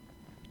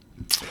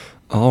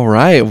All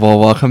right. Well,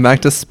 welcome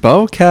back to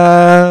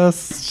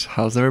Spokecast.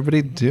 How's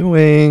everybody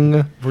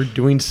doing? We're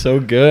doing so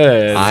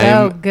good.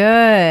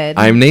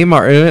 I'm Nate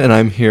Martin, and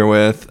I'm here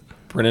with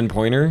Brennan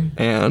Pointer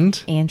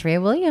and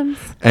Andrea Williams.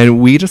 And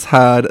we just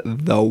had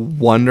the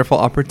wonderful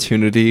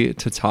opportunity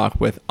to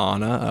talk with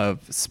Anna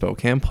of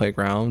Spokane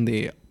Playground,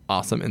 the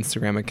awesome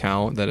Instagram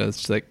account that is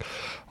just like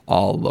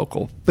all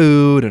local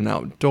food and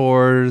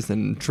outdoors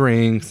and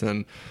drinks,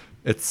 and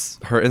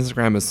her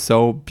Instagram is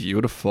so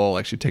beautiful.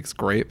 Like, she takes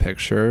great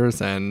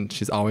pictures and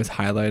she's always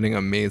highlighting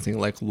amazing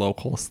like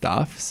local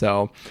stuff.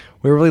 So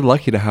we're really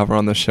lucky to have her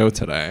on the show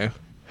today.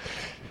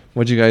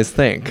 What'd you guys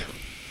think?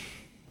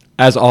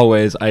 As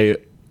always, I'm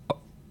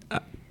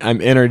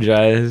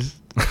energized.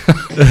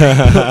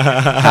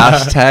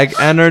 Hashtag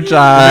energized.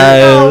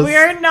 No, we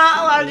are not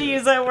allowed to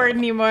use that word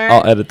anymore.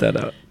 I'll edit that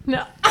out.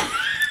 No.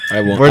 I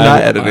won't. We're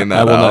not editing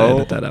that out. I will not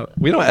edit that out.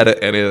 We don't edit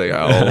anything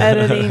out.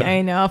 Editing,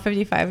 I know,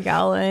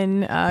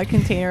 55-gallon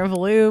container of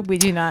lube. We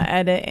do not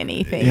edit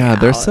anything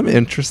out. There's some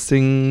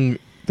interesting...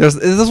 This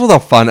was a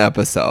fun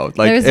episode.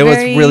 Like, it was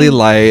really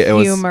light. It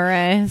was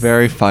humorous.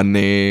 Very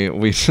funny.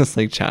 We just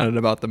like chatted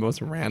about the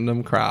most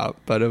random crap,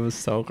 but it was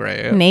so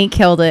great. Nate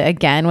killed it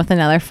again with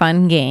another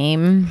fun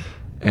game.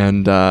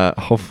 And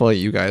hopefully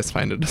you guys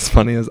find it as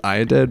funny as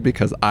I did,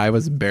 because I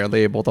was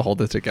barely able to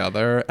hold it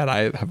together, and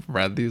I have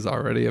read these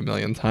already a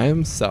million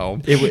times.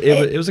 So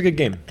it was a good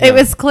game. It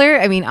was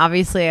clear. I mean,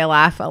 obviously I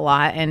laugh a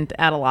lot and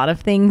at a lot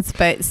of things,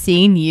 but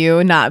seeing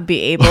you not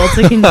be able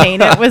to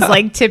contain it was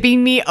like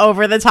tipping me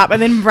over the top. And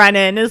then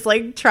Brennan is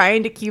like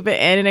trying to keep it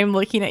in, and I'm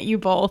looking at you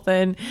both,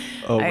 and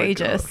I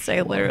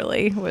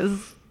literally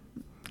was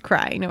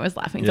crying. I was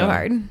laughing so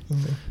hard.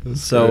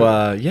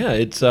 So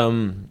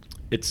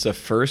it's the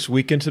first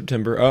week in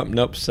September. Oh,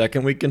 nope,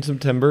 second week in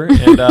September.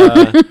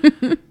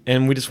 And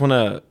and we just want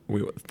to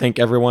thank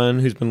everyone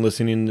who's been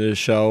listening to the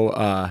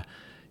show.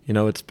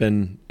 It's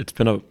been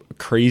a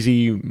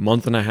crazy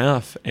month and a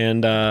half.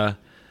 And I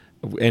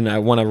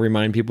want to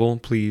remind people,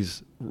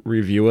 please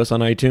review us on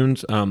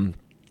iTunes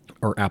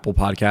or Apple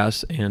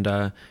Podcasts. And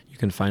you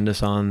can find us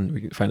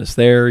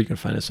there. You can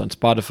find us on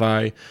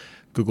Spotify,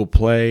 Google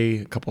Play,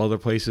 a couple other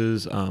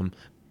places.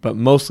 But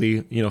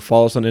mostly,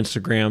 follow us on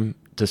Instagram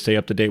to stay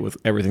up to date with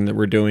everything that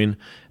we're doing.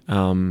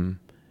 I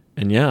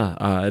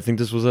think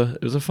this was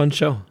a fun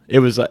show. It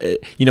was,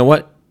 you know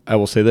what? I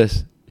will say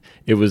this.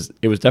 It was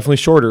definitely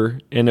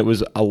shorter, and it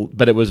was a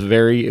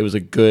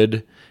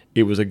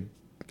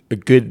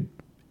good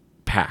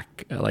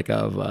pack, like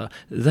of,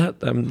 is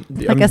that,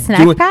 a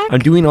snack pack? I'm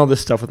doing all this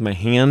stuff with my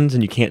hands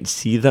and you can't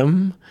see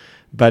them,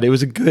 but it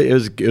was a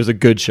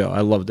good show.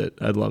 I loved it.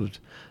 I loved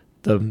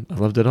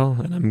it all,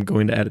 and I'm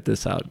going to edit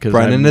this out because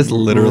Brennan is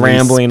literally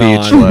rambling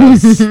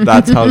speechless.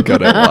 That's how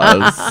good it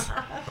was.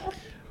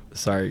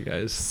 Sorry,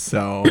 guys.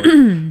 So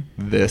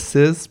this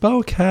is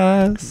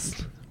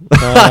Spokecast.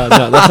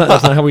 No,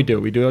 that's not how we do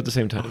it. We do it at the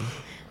same time.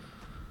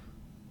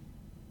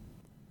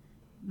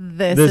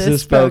 This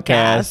is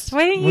Spokecast.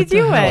 Why didn't you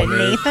do it,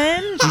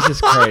 Nathan?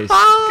 Jesus Christ. Come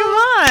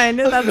on.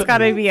 That's got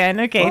to be in.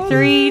 Okay,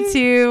 3,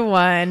 2,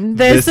 1.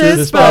 This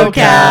is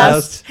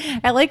Spokecast.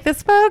 I like the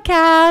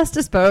Spokecast. A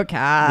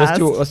Spokecast.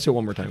 Let's do it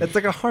one more time. It's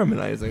like a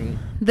harmonizing.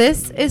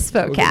 This is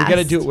Spokecast. We got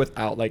to do it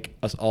without like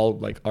us all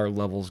like our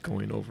levels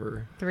going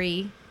over.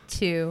 3,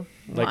 2,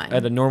 1. Like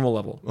at a normal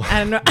level. I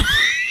don't know.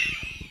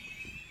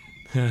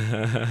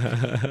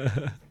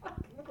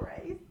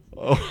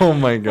 Oh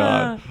my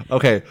god.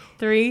 Okay.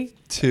 3,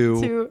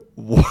 2,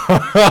 1. 1.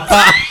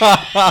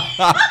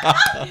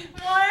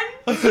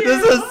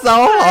 This is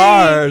so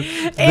hard.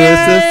 This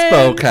is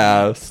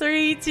Spokecast.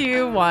 3,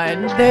 2,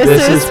 1.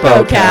 This is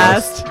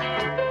Spokecast.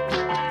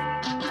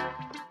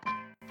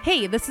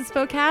 Hey, this is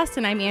Spokecast,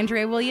 and I'm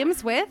Andrea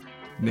Williams with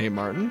Nate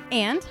Martin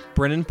and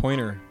Brennan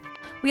Pointer.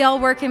 We all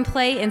work and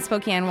play in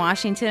Spokane,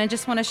 Washington, and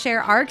just want to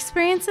share our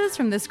experiences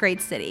from this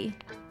great city.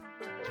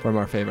 From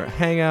our favorite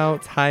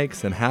hangouts,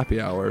 hikes, and happy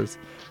hours,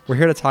 we're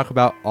here to talk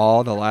about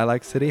all the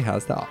Lilac City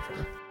has to offer.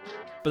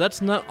 But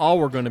that's not all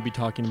we're going to be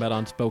talking about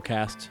on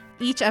Spokecast.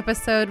 Each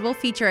episode will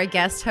feature a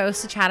guest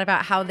host to chat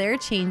about how they're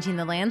changing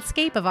the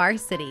landscape of our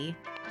city.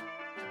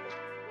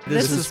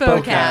 This is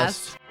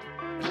Spokecast.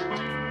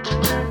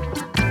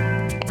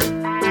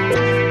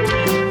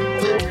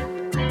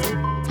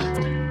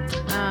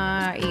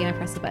 Are you going to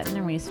press the button,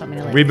 or we just want me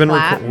to like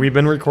We've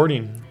been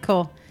recording.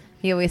 Cool.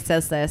 He always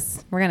says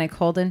this. We're going to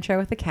cold intro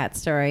with a cat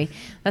story.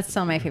 That's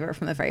still my favorite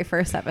from the very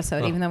first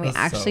episode, even though we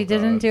actually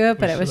didn't do it.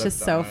 But it was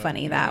just so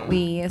funny that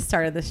we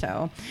started the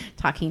show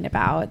talking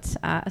about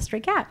a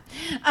stray cat.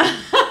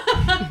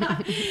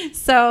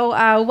 So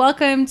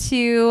welcome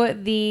to I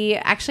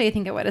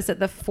think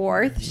the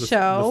fourth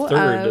show.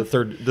 The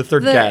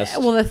third guest.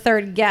 Well, the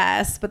third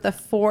guest, but the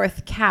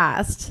fourth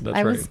cast. That's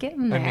I right. was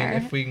getting there. I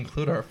mean, if we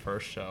include our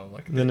first show,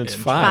 then it's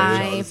intro,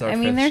 5. it's our I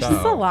mean, fifth there's just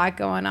a show. lot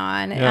going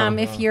on. Yeah.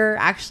 If you're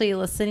actually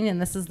listening and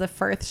this is the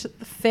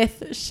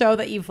fifth show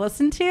that you've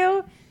listened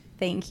to,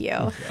 thank you.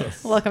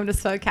 Yes. Welcome to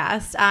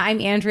Spokecast. I'm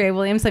Andrea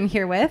Williams. I'm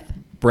here with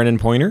Brennan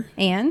Pointer.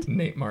 And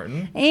Nate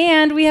Martin.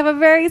 And we have a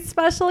very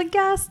special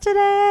guest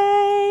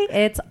today.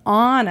 It's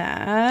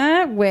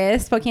Anna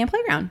with Spokane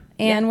Playground.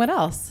 And what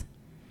else?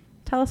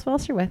 Tell us what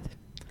else you're with.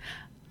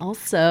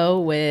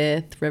 Also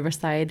with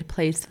Riverside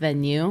Place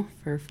Venue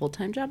for a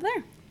full-time job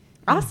there.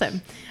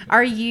 Awesome.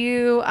 Are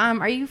you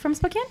from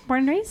Spokane? Born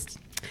and raised?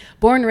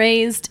 Born,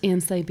 raised in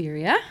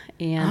Siberia,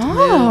 and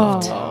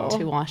moved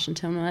to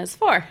Washington when I was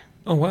 4.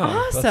 Oh, wow.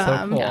 Awesome. That's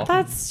so cool.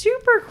 That's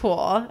super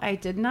cool. I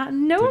did not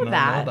know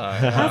that.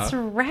 That's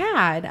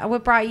rad.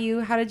 What brought you?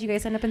 How did you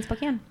guys end up in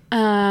Spokane?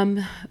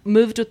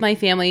 Moved with my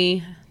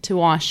family to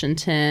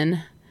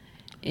Washington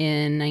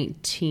in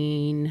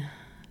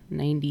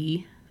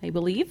 1990, I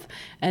believe,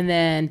 and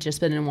then just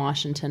been in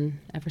Washington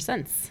ever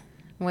since.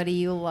 What do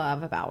you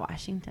love about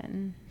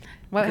Washington?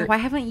 Why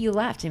haven't you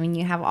left? I mean,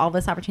 you have all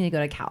this opportunity to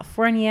go to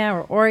California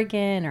or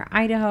Oregon or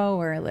Idaho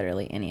or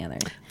literally any other.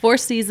 4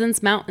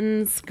 seasons,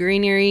 mountains,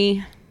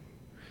 greenery,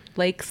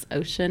 lakes,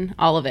 ocean,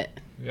 all of it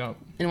Yeah.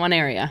 in one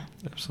area.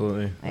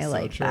 Absolutely. I So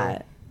like true.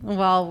 that.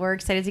 Well, we're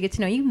excited to get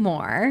to know you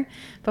more.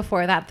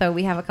 Before that, though,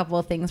 we have a couple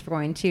of things we're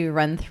going to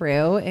run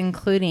through,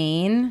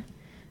 including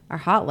our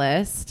hot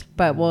list.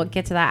 But we'll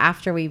get to that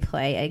after we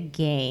play a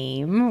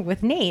game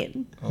with Nate.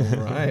 All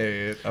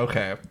right.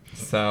 Okay.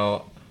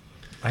 So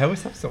I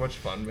always have so much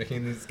fun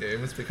making these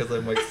games because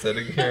I'm like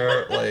sitting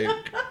here like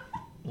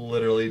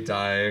literally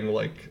dying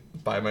like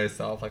by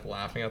myself, like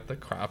laughing at the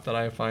crap that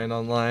I find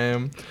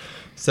online.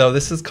 So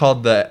this is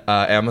called the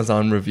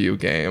Amazon review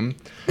game.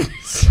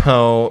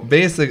 So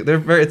basically,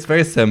 it's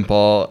very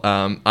simple.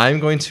 I'm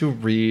going to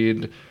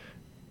read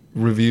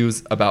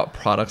reviews about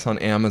products on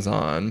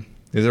Amazon.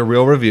 These are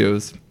real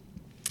reviews,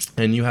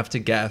 and you have to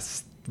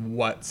guess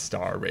what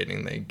star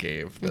rating they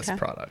gave this Okay.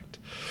 product.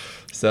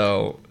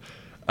 So,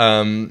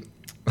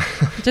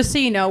 Just so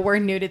you know, we're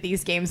new to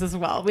these games as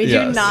well. We do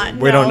Yes. not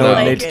know. We don't know what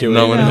like, Nate's doing.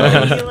 No one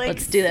knows.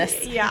 Let's do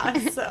this. Yeah,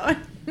 so.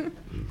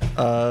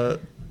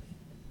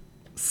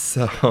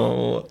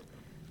 So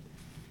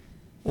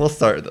we'll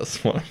start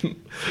this one.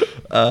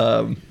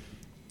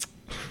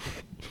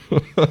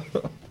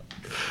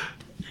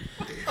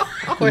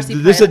 Of course,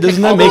 you This probably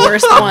doesn't picked all that the make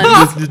worst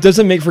ones. This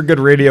doesn't make for good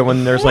radio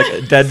when there's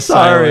like dead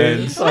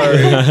silence.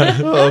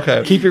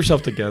 Okay. Keep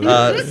yourself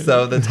together.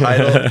 So the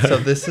title. So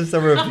this is a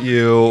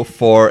review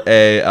for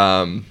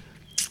a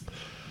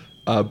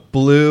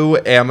blue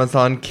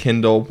Amazon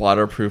Kindle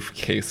waterproof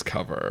case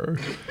cover.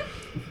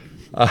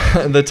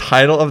 The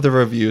title of the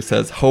review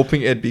says,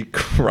 "Hoping it'd be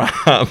crap."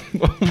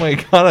 Oh my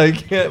god, I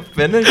can't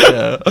finish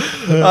it.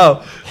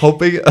 Oh,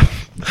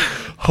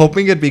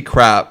 hoping it'd be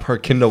crap. Her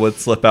Kindle would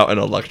slip out and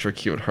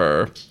electrocute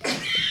her.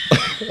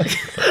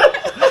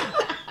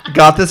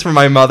 Got this from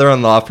my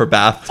mother-in-law for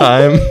bath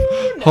time.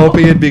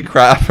 Hoping it'd be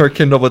crap. Her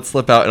Kindle would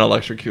slip out and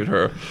electrocute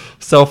her.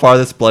 So far,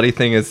 this bloody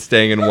thing is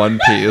staying in one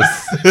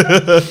piece.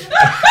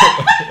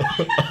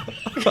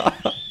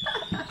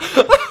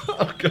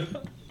 Oh god.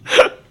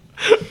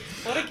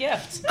 What a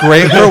gift.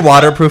 Great for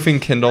waterproofing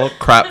Kindle,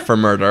 crap for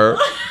murder.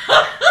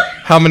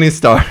 How many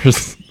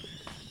stars?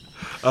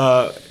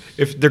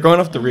 If they're going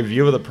off the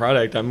review of the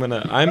product, I'm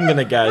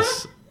gonna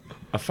guess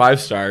a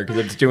 5-star because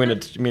it's doing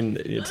its. I mean,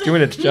 it's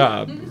doing its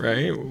job,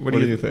 right? What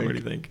do you think? What do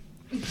you think?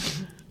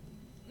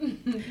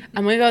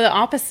 I'm going to go the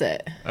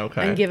opposite.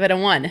 Okay. And give it a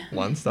 1.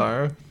 1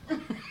 star.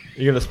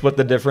 You're gonna split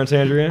the difference,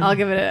 Andrea? I'll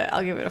give it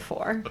a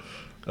 4.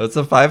 It's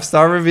a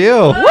 5-star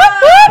review.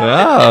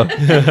 Yeah.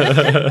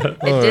 It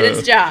did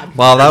its job.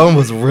 Wow, that one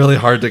was really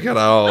hard to get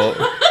out.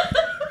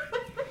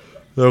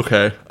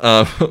 Okay.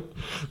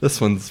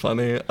 This one's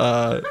funny.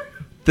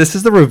 This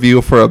is the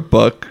review for a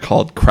book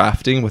called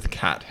Crafting with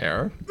Cat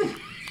Hair.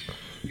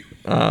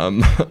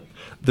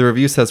 The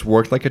review says,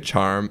 "Worked like a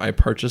charm. I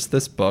purchased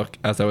this book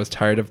as I was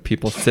tired of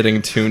people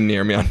sitting too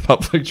near me on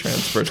public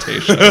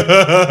transportation."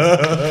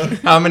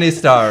 How many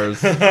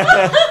stars?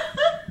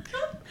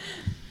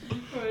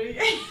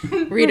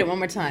 Read it one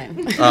more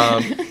time.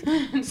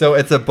 So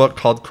it's a book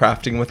called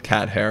Crafting with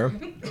Cat Hair.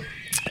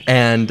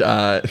 And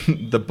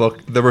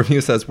the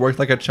review says, "Worked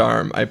like a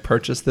charm. I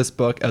purchased this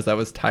book as I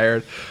was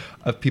tired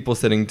of people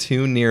sitting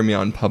too near me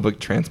on public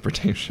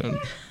transportation."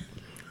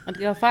 I'll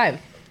go 5.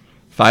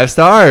 5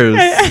 stars. Is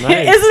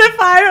it a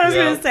 5? I was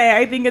Yeah. going to say,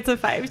 I think it's a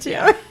 5 too.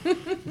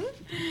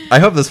 I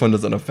hope this one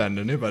doesn't offend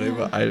anybody,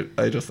 but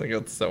I just think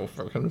it's so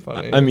freaking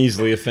funny. I'm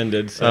easily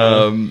offended. So.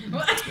 Oh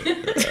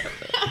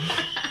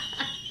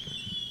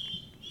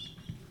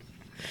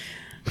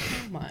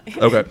my.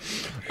 Okay.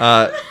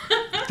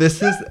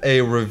 This is a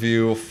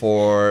review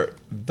for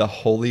the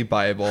Holy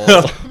Bible.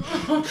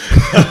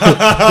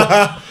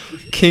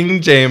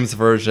 King James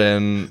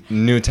Version,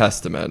 New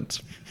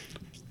Testament.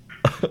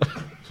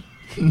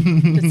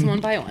 Did someone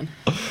buy one?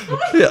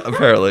 Yeah,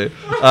 apparently.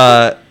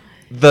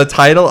 The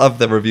title of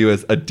the review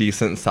is A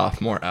Decent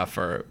Sophomore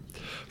Effort.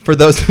 For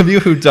those of you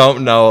who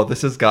don't know,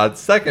 this is God's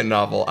second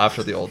novel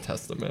after the Old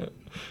Testament.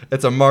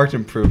 It's a marked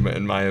improvement,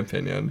 in my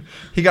opinion.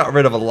 He got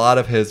rid of a lot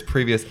of his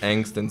previous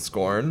angst and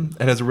scorn,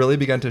 and has really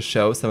begun to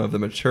show some of the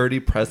maturity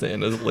present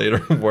in his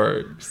later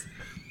works.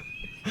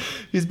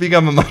 He's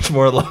become a much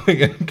more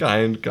loving and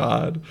kind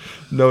God.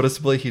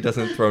 Noticeably, he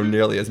doesn't throw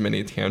nearly as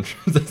many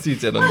tantrums as he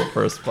did in the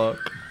first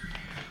book.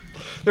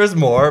 There's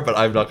more, but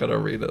I'm not going to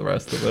read the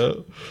rest of it.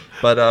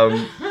 But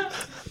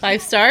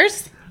 5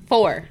 stars?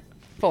 4.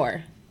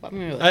 What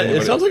movie was it?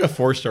 It sounds like a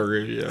 4-star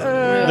review.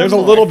 There's a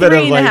little bit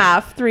of like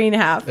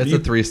 3.5. it's a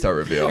 3-star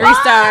review.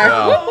 3-star.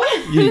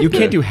 Yeah. you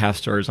can't do half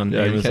stars on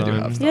Yeah, you Amazon. can't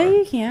do half Yeah,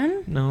 you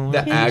can. No,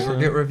 The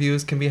aggregate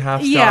reviews can be half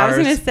stars. Yeah, I was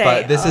gonna say,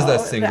 but this is the a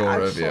single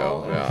actual-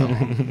 review.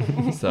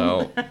 Yeah.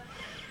 So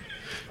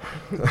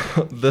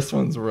this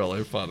one's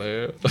really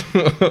funny.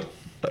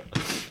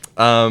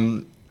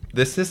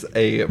 This is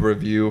a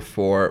review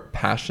for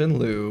Passion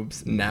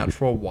Lube's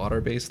natural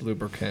water-based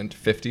lubricant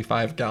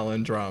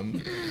 55-gallon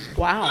drum.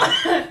 Wow.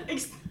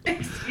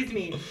 Excuse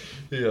me.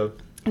 Yeah.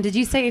 Did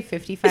you say a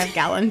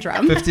 55-gallon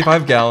drum?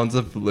 55 gallons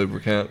of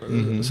lubricant.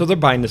 Mhm. So they're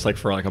buying this like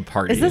for like a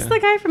party. Is this the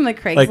guy from the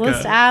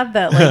Craigslist ad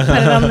that like put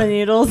it on the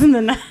noodles and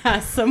then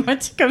has someone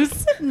to come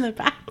sit in the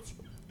back?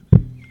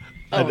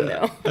 Oh,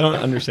 no. I don't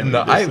understand.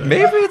 No, what this is.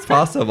 maybe it's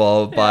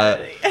possible, but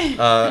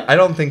I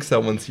don't think so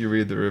once you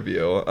read the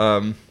review.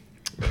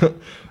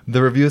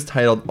 The review is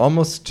titled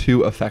 "Almost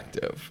Too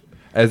Effective."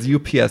 As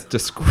UPS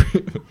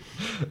discreetly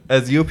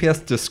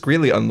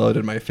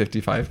unloaded my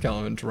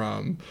 55-gallon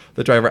drum,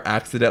 the driver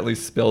accidentally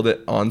spilled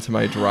it onto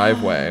my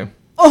driveway.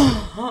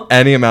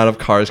 Any amount of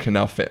cars can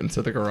now fit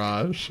into the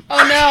garage.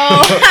 Oh,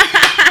 no.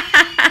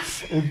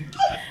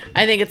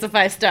 I think it's a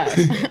 5-star.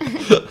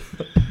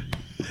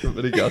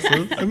 Anybody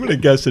guesses? I'm gonna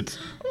guess it's.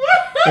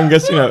 I'm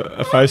guessing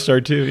a 5-star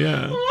too.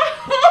 Yeah.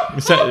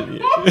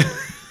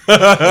 We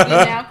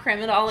now cram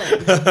it all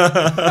in.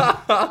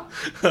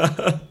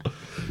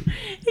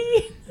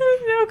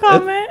 No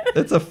comment.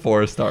 It's a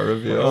 4-star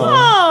review.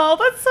 Oh,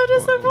 that's so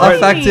disappointing.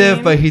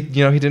 Effective, but he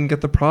didn't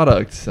get the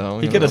product, so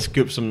He you could know. have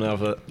scooped some of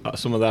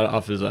that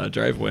off his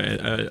driveway.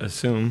 I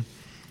assume.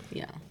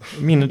 Yeah. I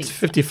mean, it's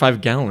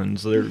 55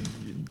 gallons.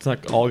 It's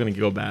not all gonna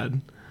go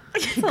bad.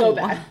 Go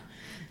bad.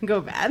 Go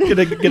bad. Get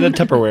a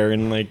Tupperware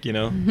and like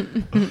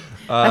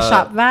A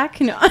shop vac?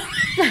 No.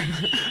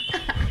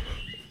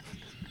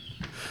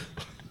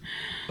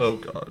 Oh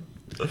God.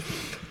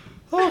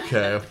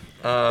 Okay.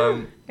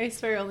 I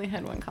swear I only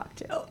had one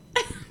cocktail.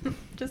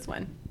 Just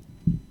one.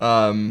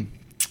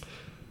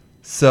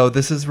 So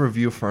this is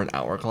review for an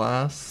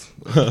hourglass.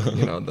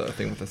 The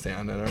thing with the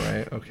sand in it,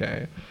 right?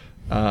 Okay.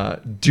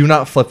 Do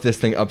not flip this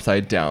thing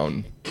upside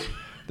down.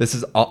 This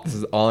is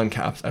all in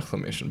caps,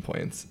 exclamation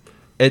points.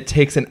 It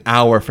takes an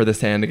hour for the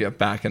sand to get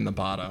back in the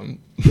bottom.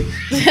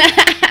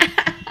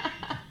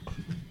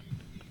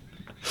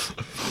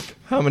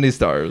 How many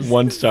stars?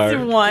 1 star.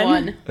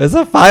 One. It's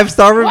a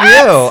 5-star review.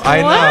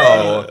 I What?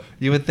 know.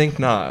 You would think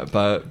not,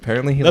 but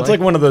apparently he That's like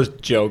liked one of those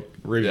joke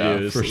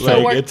reviews. for sure. Like, So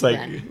it worked it's like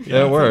then.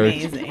 Yeah, it worked.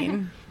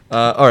 Amazing.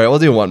 All right, we'll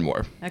do one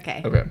more.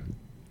 Okay. Okay.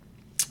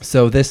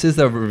 So this is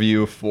a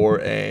review for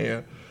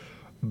a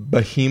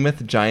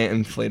behemoth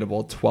giant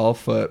inflatable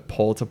 12-foot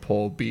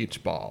pole-to-pole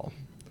beach ball.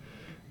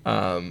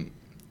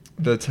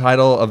 The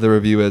title of the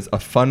review is "A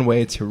Fun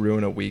Way to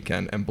Ruin a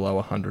Weekend and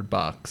Blow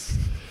 $100."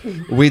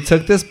 We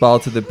took this ball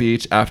to the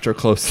beach after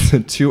close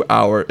to 2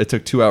 hours. It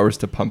took 2 hours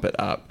to pump it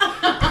up.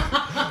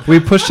 We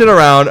pushed it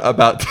around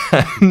about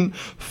 10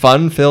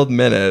 fun-filled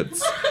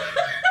minutes.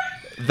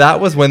 That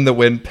was when the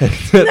wind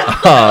picked it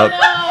up.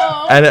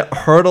 And it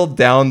hurtled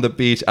down the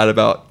beach at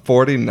about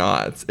 40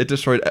 knots. It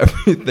destroyed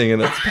everything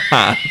in its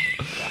path.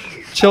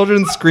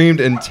 Children screamed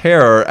in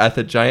terror at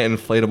the giant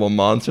inflatable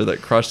monster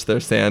that crushed their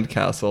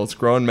sandcastles.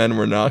 Grown men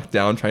were knocked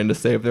down trying to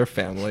save their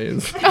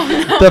families.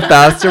 The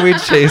faster we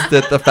chased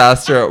it, the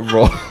faster it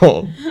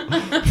rolled.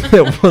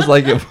 It was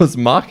like it was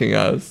mocking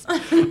us.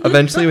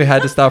 Eventually, we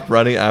had to stop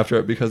running after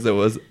it because it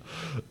was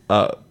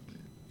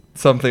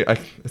something.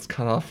 It's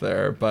cut off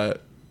there,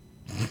 but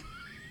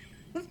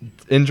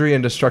injury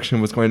and destruction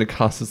was going to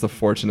cost us a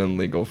fortune in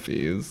legal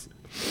fees.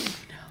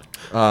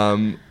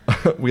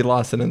 We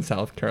lost it in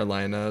South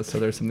Carolina, so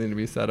there's something to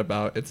be said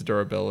about its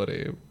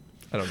durability.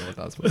 I don't know what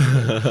that's supposed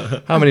to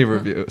mean. How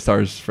many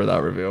stars for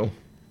that review?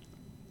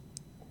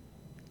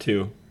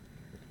 2.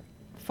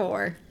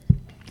 4.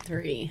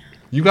 3.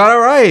 You got it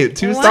right.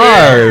 2 Wow.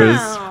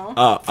 stars.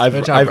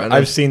 I've job, Brendan.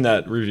 I've seen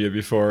that review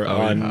before you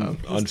on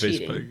have. on He's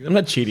Facebook. cheating. I'm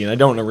not cheating. I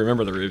don't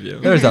remember the review.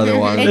 There's other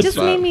ones. It just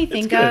but- made me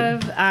think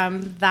good.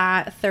 of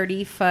that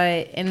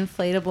 30-foot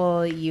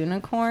inflatable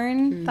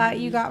unicorn that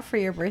you got for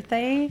your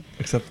birthday.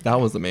 Except that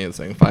was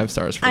amazing. 5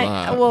 stars for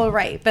that. Well,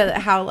 right, but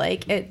how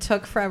like it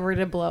took forever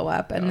to blow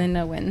up, and then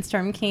a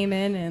windstorm came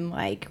in and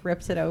like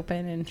ripped it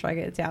open and drug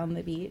it down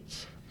the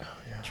beach.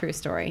 True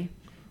story.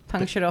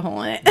 Punctured a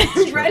hole in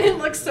it. Brendan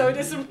looks so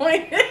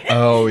disappointed.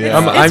 Oh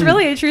yeah. It's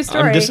really a true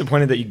story. I'm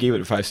disappointed that you gave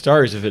it 5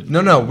 stars. If it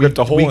No, we ripped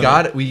a hole we in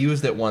got it. it. We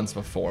used it once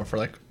before for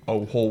like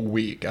a whole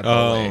week at the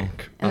Oh.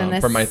 lake And then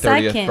the for my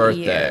 30th second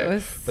birthday.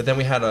 use- But then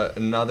we had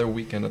another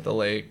weekend at the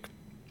lake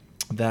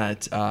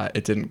that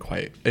it didn't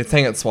quite. It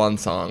sang its swan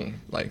song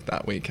like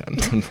that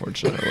weekend,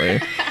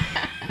 unfortunately.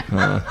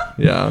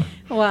 Yeah.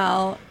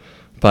 Well,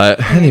 But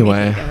made me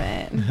anyway, think of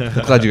it. fun.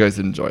 I'm glad you guys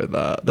enjoyed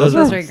that. Those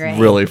were are great.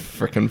 really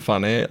freaking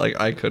funny. Like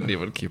I couldn't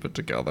even keep it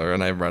together,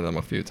 and I read them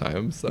a few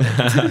times. So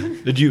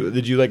Did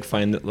you like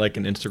find like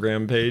an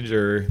Instagram page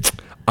or?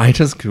 I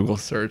just Google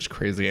search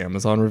crazy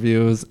Amazon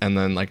reviews, and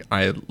then like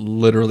I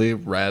literally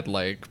read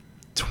like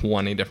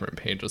 20 different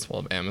pages full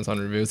of Amazon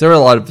reviews. There were a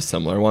lot of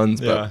similar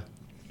ones, but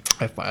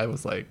I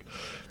was like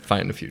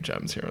find a few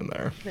gems here and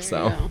there. There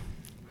So you go.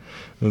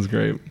 it was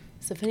great.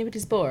 So if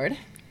anybody's bored,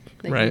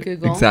 they Right, can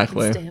Google.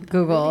 exactly. and stay up on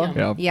Google.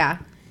 radio. Yeah. Yeah.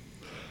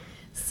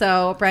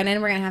 So,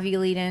 Brennan, we're going to have you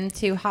lead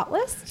into Hot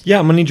List. Yeah,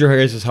 I'm gonna need your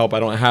guys' help. We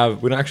don't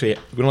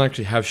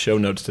actually have show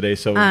notes today,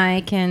 so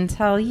I can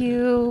tell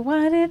you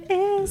what it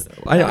is.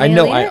 I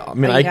know. Lead it? I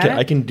mean, Oh, I you got can. it?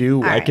 I can do.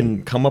 All I right.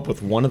 can come up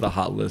with one of the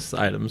hot list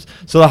items.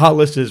 So the hot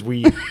list is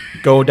we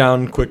go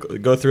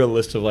through a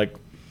list of like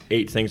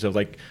 8 things of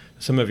like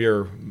some of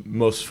your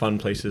most fun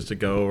places to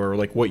go or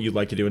like what you'd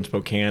like to do in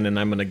Spokane, and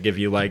I'm gonna give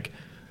you like,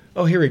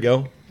 oh, here we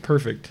go,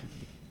 perfect.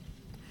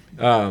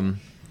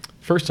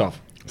 First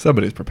off,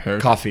 Somebody's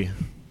prepared. coffee.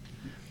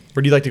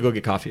 Where do you like to go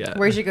get coffee at?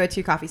 Where's your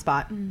go-to coffee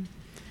spot?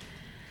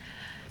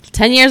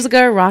 10 years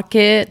ago,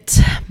 Rocket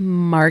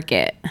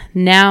Market.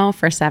 Now,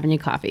 First Avenue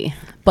Coffee.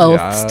 Both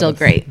Yes. still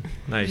great.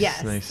 Nice,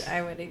 Yes, nice.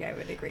 I would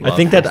agree. I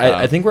think Love that First I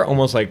Ave.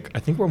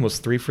 think we're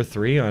almost 3 for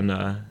 3 on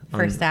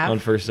First Ave? on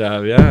First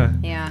Ave. Yeah.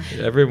 Yeah.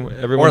 Everyone.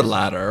 Or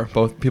ladder.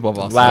 Both people have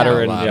also Ladder said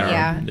and ladder.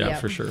 Yeah. yeah,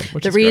 Yep. for sure.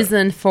 Which The is great.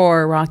 reason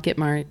for Rocket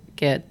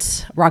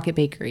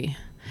Bakery,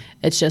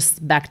 it's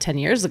just back 10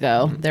 years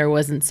ago, there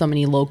wasn't so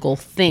many local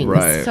things.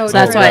 Right. So So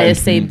that's why I true.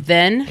 say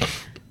then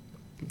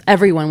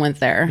everyone went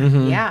there.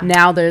 Yeah.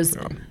 Now there's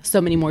so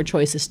many more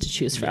choices to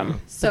choose from.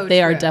 So But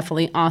they are true.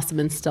 definitely awesome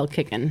and still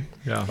kicking.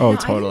 Yeah. Oh, No,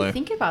 I totally. didn't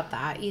think about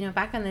that. You know,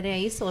 back in the day, I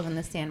used to live in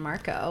the San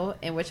Marco,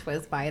 which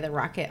was by the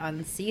Rocket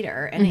on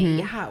Cedar, and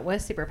it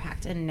was super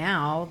packed. And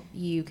now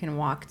you can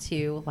walk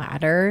to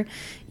Ladder,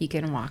 you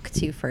can walk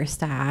to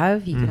First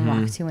Ave, you can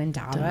walk to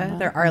Indaba.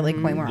 There are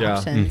like way more Yeah.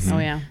 options. Oh,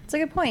 yeah. It's a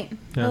good point.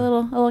 Yeah. A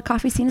little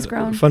coffee scene has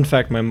grown Fun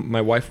fact: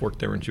 my wife worked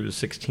there when she was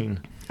 16.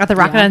 at the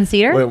Rocket Yeah. on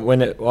Cedar.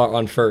 When it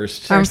on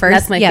First. On First,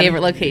 That's my yeah.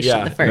 favorite location,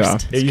 Yeah. the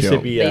first. Yeah. It used to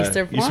cute. be They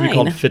serve used to be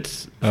called wine.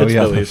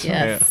 Fitzwillies.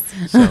 yeah.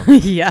 Yes. So,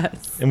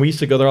 Yes. and we used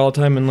to go there all the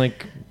time, and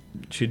like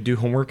she'd do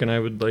homework, and I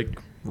would like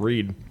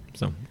read.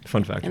 So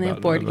fun fact. And they have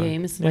about board that.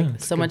 games. Yeah, Like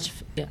it's so good. much.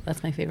 Yeah,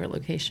 that's my favorite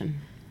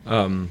location.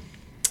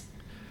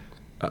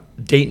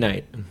 Date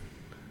night.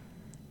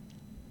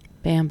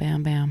 Bam,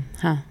 bam, bam.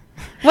 Huh.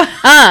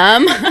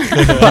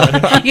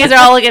 You guys are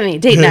all looking at me.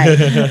 Date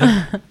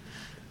night.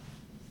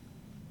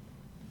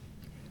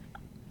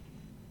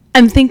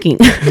 I'm thinking.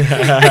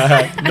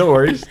 No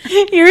worries.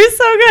 You're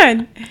so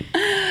good.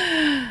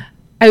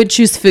 I would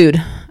choose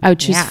food. I would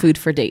choose Yeah. food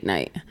for date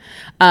night.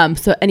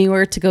 So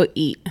anywhere to go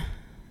eat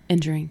and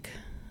drink.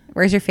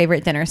 Where's your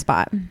favorite dinner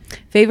spot?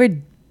 Favorite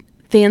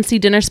fancy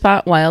dinner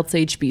spot? Wild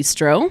Sage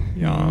Bistro.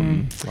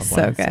 Yum. Love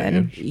So Wild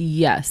good. Sage.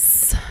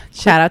 Yes.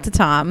 Shout out to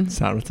Tom.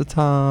 Shout out to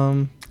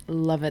Tom.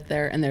 Love it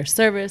there. And their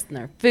service and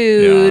their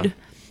food. Yeah.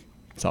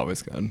 It's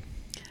always good.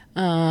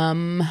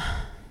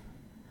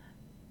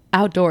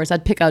 Outdoors.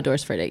 I'd pick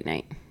outdoors for date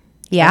night.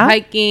 Yeah. So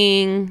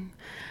hiking,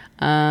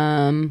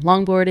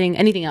 longboarding,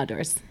 anything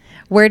outdoors.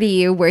 Where's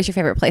your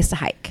favorite place to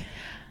hike?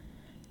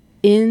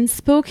 In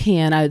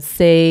Spokane, I would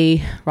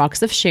say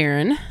Rocks of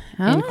Sharon. In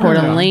Oh. Coeur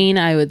d'Alene,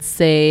 I would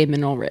say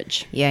Mineral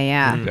Ridge.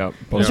 Yeah. Yep.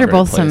 Those are are great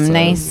both places. some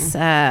nice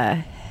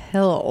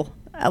hill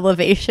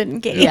elevation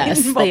gains.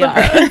 Yes, both they of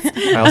are. those.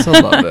 I also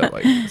love it,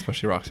 like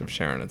especially Rocks of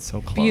Sharon. It's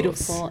so close.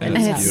 Beautiful, And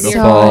and it's it's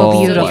beautiful. so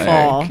beautiful.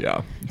 Like,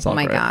 yeah. It's all Oh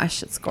my great.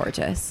 gosh, it's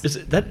gorgeous. Is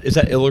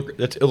that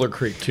Iller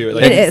Creek too?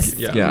 It is.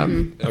 Yeah. Yeah.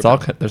 It's all.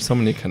 There's so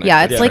many connections.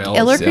 Yeah, it's like trails,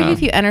 Iller Creek yeah.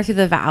 if you enter through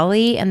the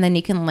valley, and then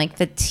you can like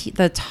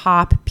the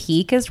top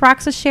peak is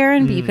Rocks of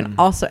Sharon, but you can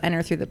also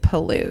enter through the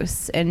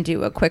Palouse and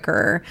do a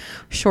quicker,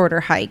 shorter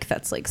hike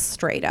that's like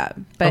straight up.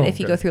 But Oh, if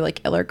you okay. go through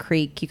like Iller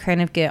Creek, you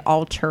kind of get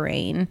all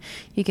terrain.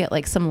 You get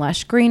like some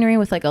lush greenery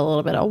with like a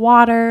little bit of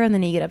water, and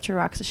then you get up to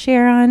Rocks of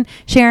Sharon,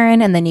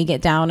 and then you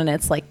get down and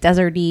it's like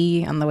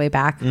deserty on the way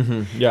back.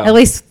 Yeah. At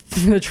least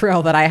the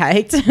trail that I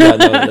hiked. Yeah,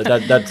 no,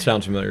 that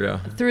sounds familiar. Yeah.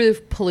 Through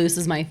Palouse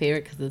is my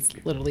favorite because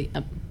it's literally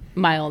a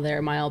mile there,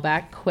 a mile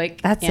back,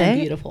 quick That's and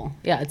it? beautiful.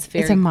 Yeah, it's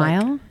very It's a quick.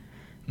 mile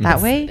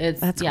that way. It's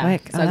That's yeah.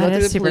 quick. So Oh, I go that through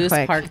is the super Palouse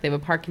quick. Park. They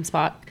have a parking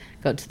spot.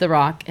 Go to the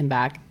Rock and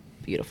back.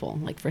 Beautiful,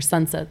 like for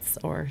sunsets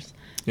or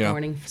Yeah.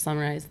 morning for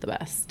sunrise, the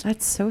best.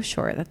 That's so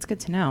short. That's good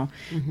to know.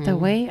 The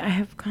way I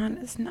have gone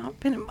has not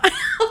been a mile.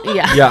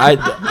 Yeah, Yeah,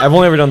 I've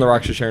only ever done the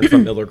Rocks of Sharon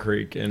from Iller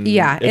Creek, and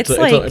Yeah, it's a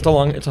like- it's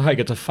a hike.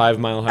 It's a 5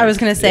 mile hike. I was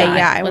gonna say,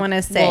 yeah, I let's- want to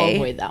we'll say,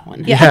 avoid that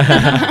one.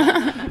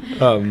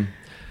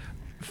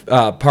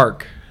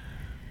 Park.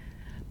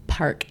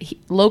 Park.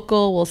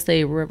 Local, we'll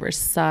say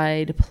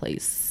Riverside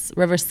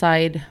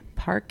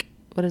Park.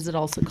 What is it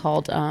also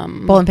called?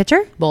 Bowl and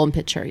pitcher. Bowl and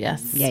Pitcher,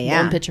 yes. Yeah, Bowl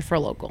yeah. and Pitcher for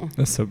local.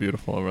 It's so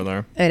beautiful over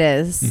there. It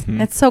is.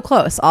 It's so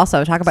close.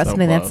 Also, talk about So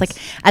something that's close.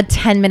 like a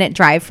 10-minute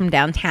drive from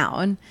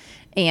downtown,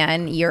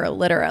 and you're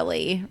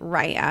literally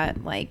right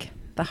at like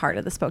the heart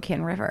of the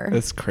Spokane River.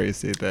 It's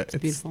crazy that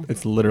beautiful.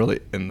 it's literally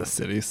in the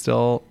city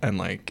still, and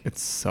like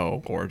it's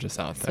so gorgeous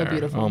out So there.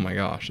 beautiful. Oh my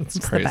gosh, it's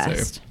It's crazy. the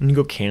best. And you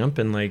go camp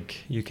and like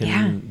you can.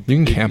 Yeah.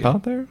 You can camp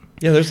out there?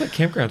 Yeah, there's like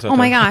campgrounds out Oh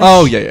my there. gosh.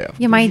 Oh yeah.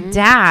 Yeah, my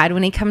dad,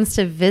 when he comes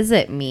to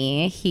visit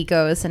me, he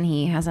goes and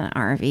he has an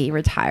RV,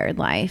 retired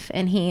life,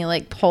 and he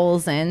like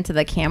pulls into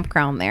the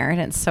campground there,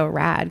 and it's so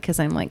rad because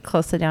I'm like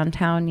close to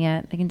downtown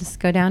yet. I can just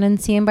go down and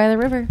see him by the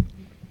river.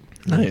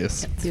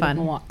 Nice. It's Beautiful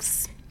fun.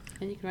 walks.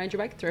 And you can ride your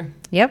bike through.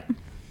 Yep.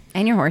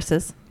 And your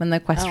horses in the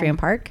equestrian Oh.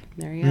 park.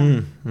 There you go.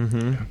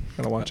 Mm-hmm.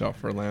 Gotta watch out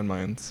for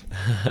landmines.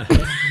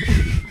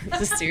 Is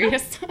this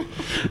serious?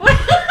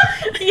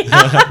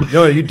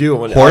 No, you do.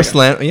 When, Horse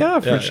land? Yeah,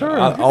 for yeah, sure.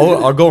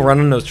 I'll go run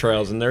on those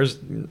trails, and there's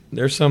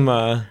some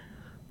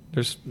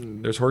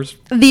there's horse.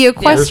 The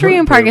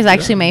equestrian park is Yeah.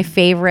 actually my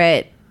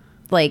favorite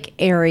like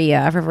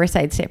area of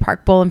Riverside State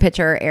Park, Bull and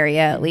Pitcher area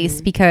at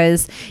least,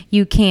 because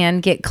you can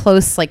get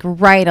close like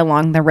right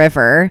along the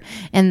river,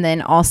 and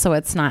then also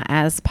it's not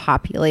as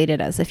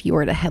populated as if you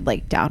were to head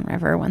like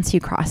downriver once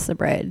you cross the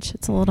bridge.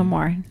 It's a little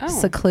more Oh.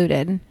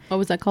 secluded. What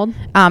was that called?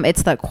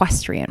 It's the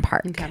equestrian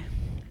park. Okay.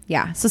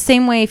 Yeah. So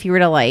same way if you were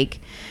to like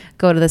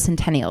go to the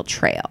Centennial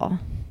Trail,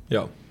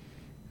 Yeah.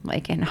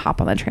 like and hop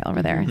on the trail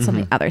over there. It's on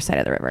the other side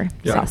of the river,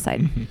 Yeah. south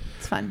side.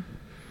 It's fun.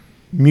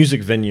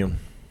 Music venue.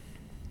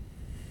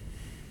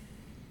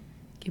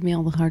 Give me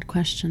all the hard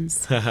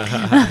questions.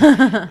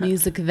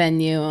 Music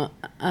venue.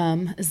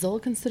 Is Zola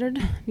considered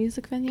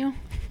music venue?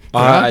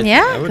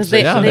 Yeah. I would 'Cause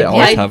say yeah, so. they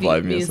always live have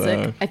live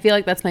music. I feel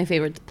like that's my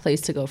favorite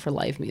place to go for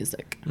live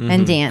music.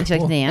 And dance. You like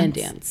Cool. to dance? And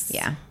dance.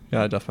 Yeah.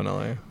 Yeah,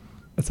 definitely.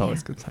 It's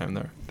always a good time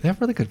there. They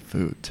have really good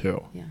food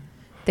too. Yeah.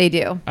 They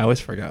do. I always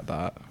forget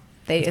that.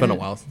 They It's been a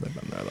while since I've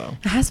been there though.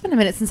 It has been a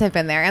minute since I've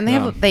been there, and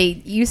Yeah.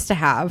 they used to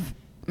have.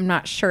 I'm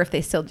not sure if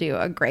they still do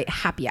a great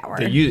happy hour.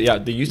 They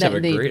used to have a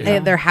They-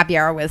 great. Their happy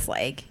hour was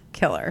like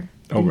killer.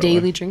 Oh, And really?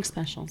 daily drink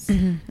specials.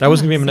 That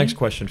was gonna be my next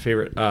question.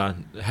 Favorite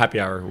happy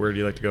hour. Where do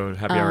you like to go to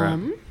happy hour at?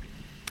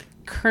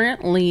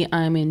 Currently,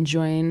 I'm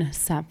enjoying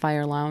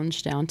Sapphire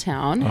Lounge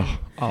downtown. Oh,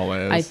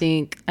 always. I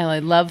think I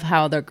love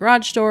how their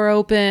garage door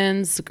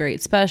opens,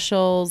 great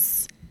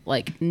specials,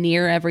 like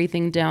near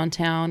everything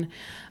downtown.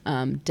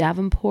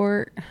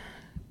 Davenport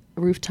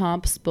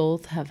rooftops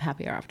both have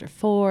happy hour after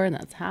 4, and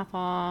that's half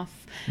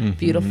off.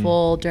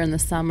 Beautiful during the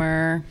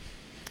summer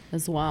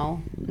as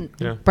well.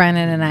 Yeah.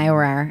 Brennan and I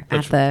were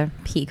at the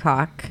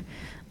Peacock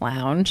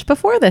Lounge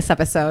before this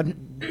episode.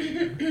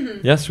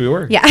 Yes, we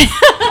were. Yeah,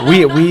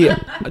 we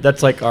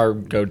that's like our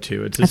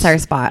go-to. It's that's just- our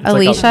spot. it's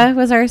like Alicia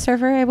was our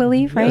server, I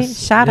believe, right?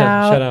 Yes. Shout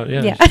Yeah, out. Shout out.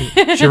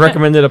 Yeah. She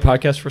recommended a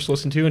podcast for us to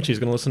listen to, and she's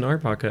going to listen to our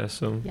podcast.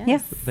 So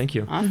Yes. thank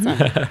you.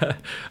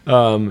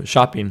 Awesome.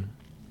 Shopping.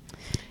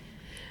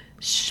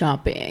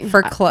 Shopping.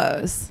 For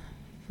clothes.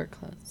 For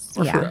clothes.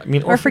 Or Yeah.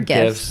 or for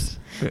gifts.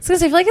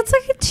 Because I feel like it's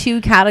like a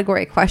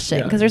 2-category question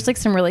Yeah. because there's like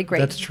some really great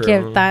That's true.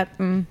 gift that.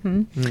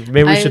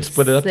 Maybe we should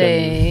split it up then.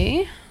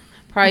 Say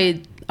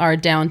probably our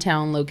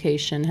downtown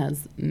location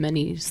has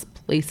many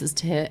places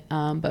to hit,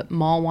 but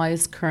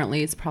mall-wise,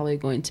 currently it's probably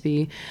going to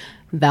be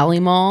Valley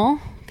Mall.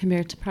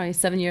 Compared to probably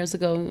 7 years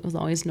ago, it was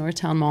always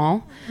Northtown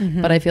Mall.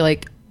 But I feel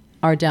like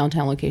our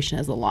downtown location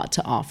has a lot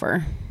to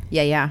offer.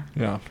 Yeah.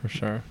 Yeah, for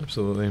sure.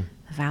 Absolutely.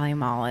 The Valley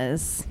Mall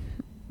is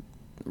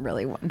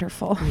really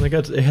wonderful. Oh my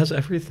God, it has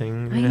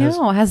everything. I It has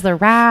know. It has the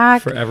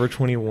rack. Forever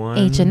 21.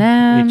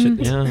 H&M.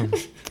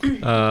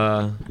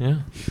 Yeah. Yeah.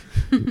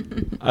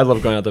 I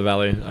love going out the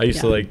valley. I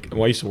used to I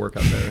used to work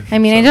out there. I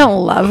mean, I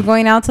don't love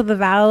going out to the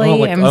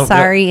valley. I'm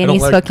sorry, any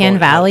Spokane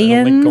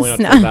Valleyans. I don't like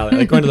going out to the valley. I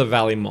like going to the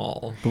Valley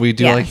Mall. We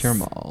do Yes. like your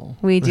mall.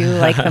 We do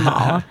like the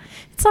mall.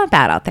 It's not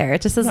bad out there.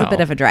 It just is a No.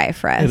 bit of a drive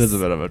for us. It is a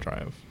bit of a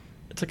drive.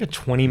 It's like a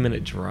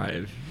 20-minute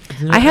drive.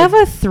 I have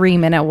a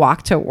 3-minute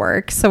walk to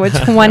work, so a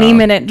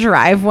 20-minute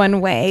drive one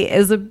way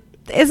is a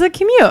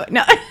commute.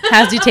 No,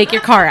 As you take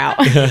your car out.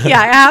 yeah,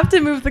 I have to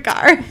move the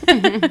car.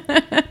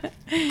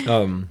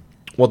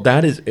 Well,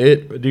 that is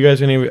it. Do you guys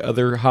have any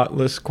other hot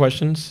list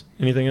questions?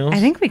 Anything else? I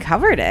think we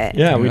covered it.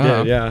 Yeah, we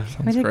did. Yeah.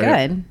 Sounds we did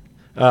great.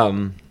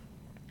 good.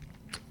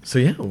 So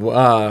yeah,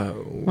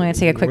 Want to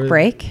take a quick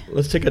break?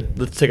 Let's take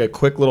a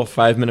quick little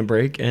 5-minute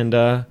break, and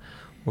we'll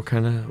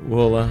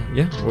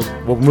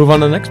move on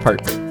to the next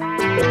part.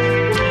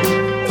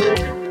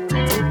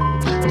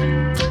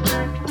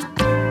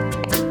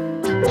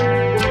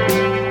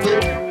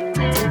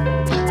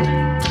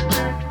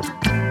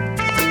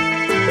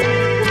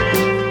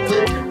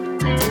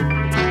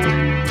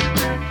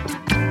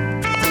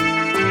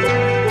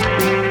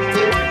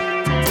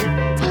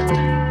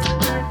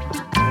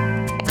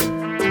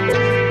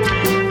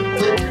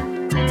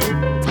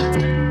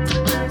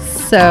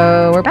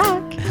 So we're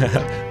back.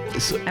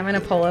 So- I'm going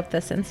to pull up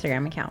this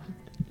Instagram account.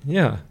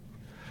 Yeah.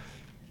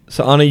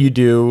 So Anna, you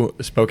do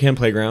Spokane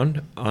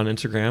Playground on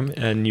Instagram,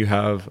 and you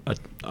have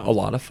a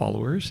lot of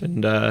followers,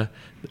 and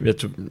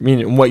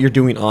what you're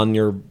doing on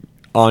your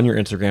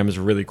Instagram is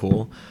really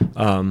cool,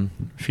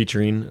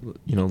 featuring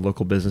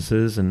local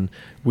businesses, and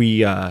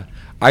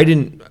I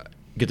didn't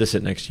get to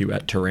sit next to you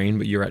at Terrain,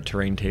 but you're at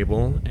Terrain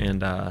Table,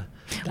 and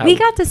We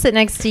got to sit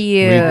next to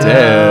you. We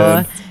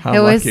did. How It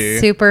was lucky.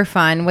 super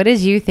fun. What did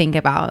you think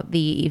about the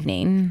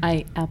evening?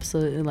 I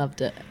absolutely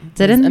loved it. It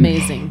Didn't- was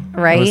amazing.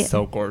 Right? It was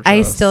so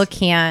gorgeous.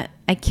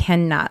 I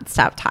cannot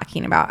stop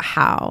talking about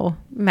how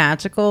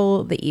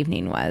magical the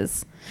evening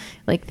was.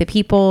 Like the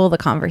people, the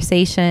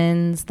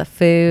conversations, the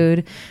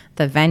food,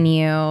 the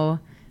venue.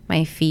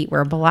 My feet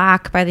were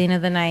black by the end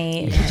of the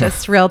night.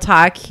 Just real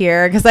talk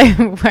here because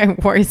I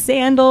wore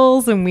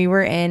sandals and we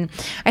were in,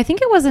 I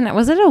think was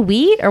it a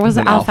wheat or was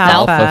it an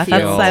alfalfa? alfalfa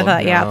That's what I field,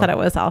 thought. Yeah, I yeah. thought it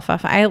was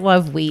alfalfa. I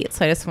love wheat,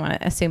 so I just want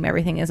to assume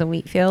everything is a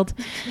wheat field.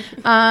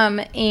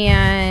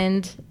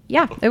 And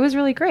yeah, it was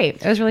really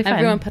great. It was really fun.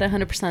 Everyone put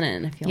 100%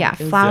 in. I feel Yeah, like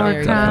it was flower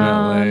very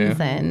Definitely. crowns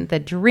and the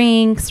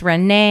drinks.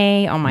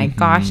 Renee, oh my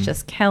gosh,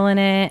 just killing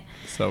it.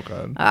 So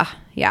good.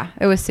 Yeah,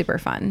 it was super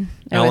fun.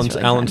 It Alan, was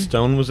really Alan fun.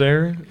 Stone was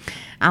there.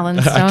 Alan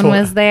I Stone told-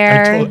 was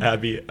there. I told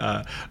Abby,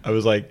 I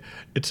was like,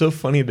 it's so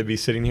funny to be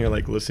sitting here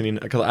like listening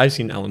because I've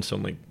seen Alan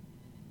Stone like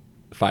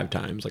 5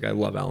 times. Like I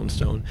love Alan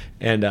Stone,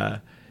 and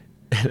I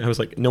was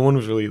like, no one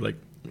was really like.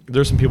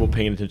 There's some people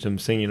paying attention to him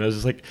singing. I was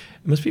just like, it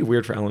must be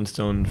weird for Alan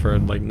Stone for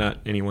like not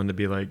anyone to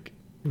be like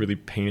really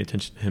paying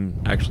attention to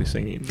him actually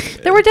singing.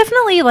 There were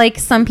definitely like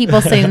some people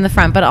sitting in the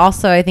front, but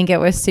also I think it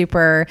was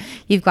super.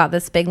 You've got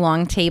this big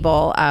long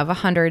table of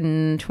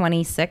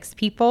 126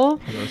 people.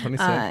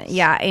 126.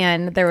 Yeah,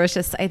 and there was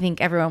just I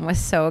think everyone was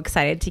so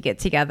excited to get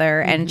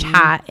together and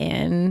chat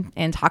and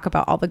talk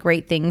about all the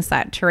great things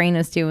that Terrain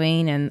is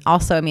doing, and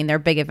also I mean their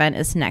big event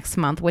is next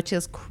month, which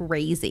is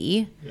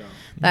crazy. Yeah.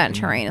 That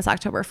Terrain is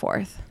October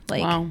 4th.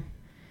 Like Wow.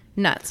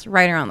 nuts,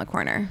 right around the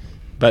corner.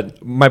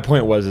 But my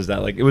point is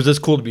that like it was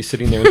just cool to be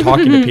sitting there and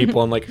talking to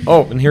people and like,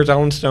 oh, and here's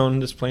Alan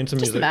Stone just playing some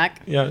Just music.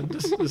 back. Yeah,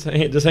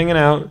 just hanging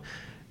out,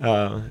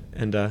 yeah,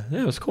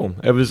 it was cool.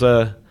 It was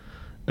a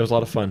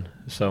lot of fun.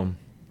 So,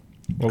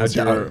 What was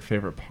I- your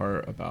favorite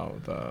part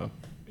about the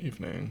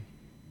evening?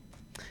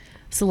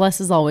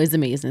 Celeste is always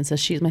amazing, so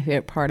she's my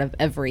favorite part of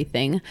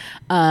everything.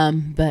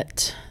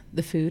 But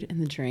the food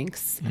and the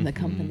drinks and the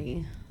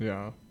company.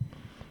 Yeah.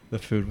 The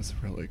food was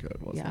really good,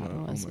 wasn't Yeah, it? it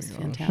was. Oh It my was gosh.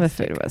 fantastic. The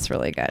food was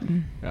really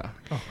good. Yeah.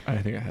 Oh, I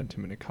think I had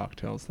too many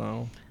cocktails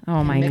though.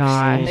 Oh my Mixture-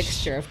 gosh.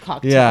 Mixture of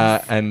cocktails.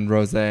 Yeah, and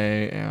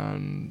rosé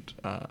and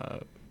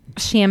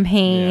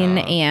Champagne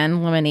Yeah.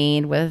 and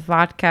lemonade with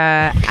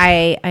vodka.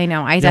 I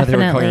know. I yeah, they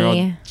were calling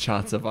definitely. out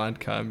shots of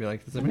vodka and be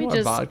like, "Does me anyone want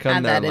just vodka add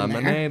and their that in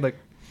there. lemonade?" Like,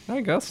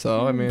 I guess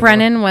so. I mean,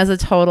 Brennan was a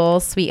total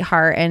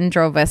sweetheart and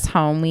drove us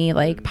home. We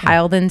like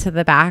piled into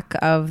the back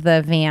of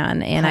the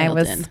van and I Piled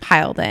was in.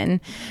 piled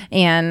in.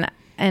 And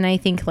I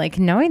think like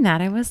knowing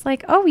that I was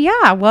like, oh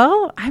yeah,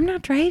 well, I'm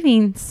not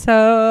driving.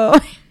 So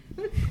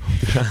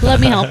Let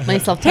me help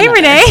myself. hey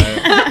tonight.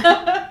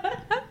 Renee.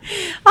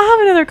 I'll have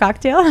another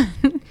cocktail.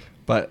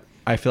 But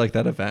I feel like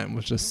that event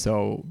was just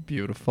so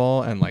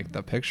beautiful and like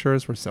the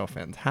pictures were so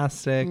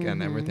fantastic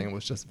and everything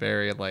was just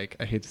very like,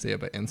 I hate to say it,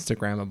 but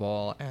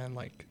Instagrammable and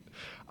like,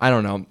 I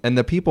don't know. And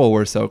the people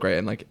were so great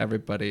and like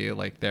everybody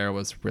like there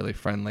was really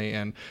friendly.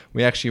 And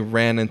we actually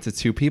ran into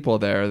 2 people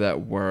there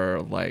that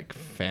were like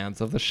fans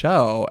of the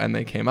show and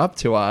they came up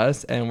to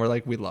us and were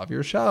like, we love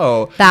your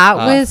show. That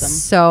Uh, was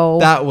so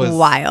that was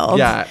wild.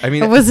 Yeah. I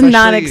mean, I was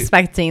not especially-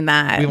 expecting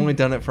that. We've only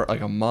done it for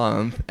like a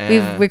month. And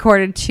We've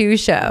recorded 2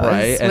 shows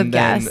right with and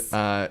then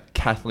guests.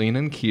 Kathleen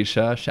and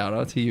Keisha, shout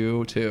out to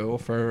you too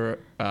for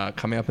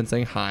coming up and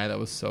saying hi. That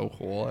was so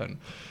cool, and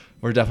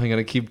we're definitely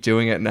going to keep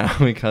doing it now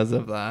because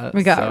of that.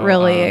 We got So,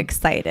 really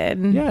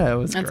excited. Yeah, it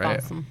was That's great.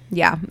 awesome.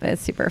 Yeah,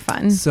 it's super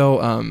fun. So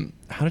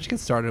how did you get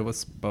started with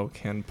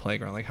Spokane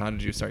Playground? Like, how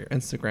did you start your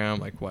Instagram?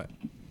 Like, what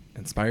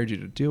inspired you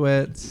to do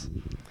it?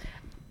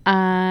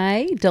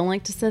 I don't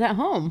like to sit at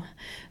home.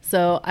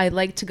 So I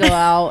like to go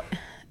out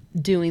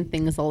doing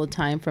things all the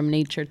time, from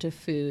nature to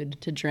food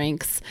to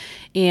drinks.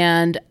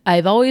 And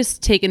I've always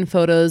taken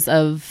photos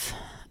of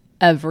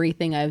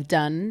everything I've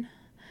done,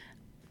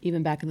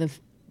 even back in the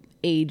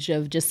age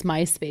of just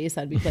MySpace.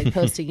 I'd be like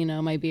posting, you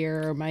know, my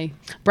beer or my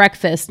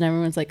breakfast, and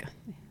everyone's like,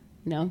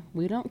 no,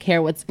 we don't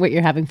care what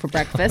you're having for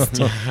breakfast.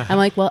 I'm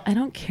like, well, I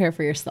don't care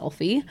for your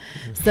selfie.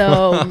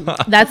 So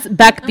that's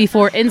back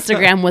before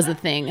Instagram was a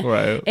thing.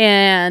 Right.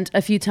 And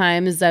a few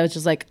times I was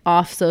just like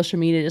off social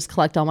media, just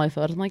collect all my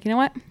photos. I'm like, you know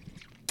what?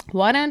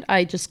 Why don't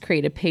I just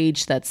create a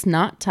page that's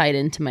not tied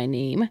into my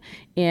name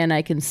and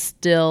I can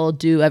still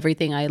do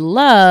everything I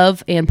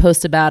love and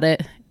post about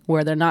it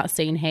where they're not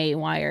saying, hey,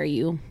 why are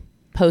you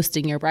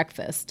posting your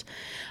breakfast?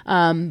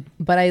 But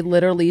I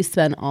literally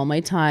spend all my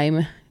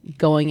time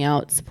going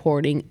out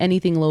supporting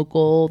anything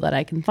local that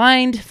I can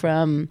find,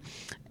 from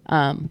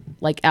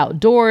like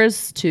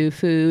outdoors to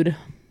food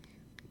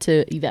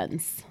to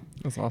events.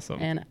 That's awesome.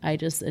 And I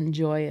just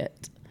enjoy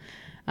it.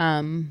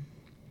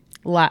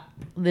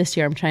 This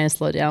year I'm trying to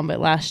slow down, but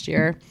last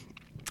year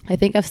I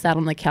think I've sat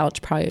on the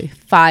couch probably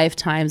 5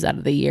 times out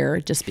of the year,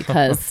 just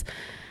because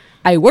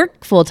I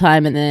work full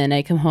time and then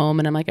I come home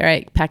and I'm like, all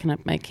right, packing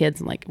up my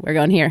kids. I'm like, we're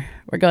going here,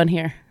 we're going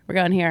here, We're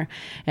going here.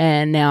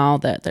 And now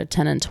that they're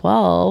 10 and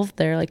 12,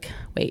 they're like,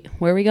 wait,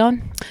 where are we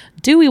going?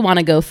 Do we want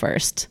to go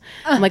first?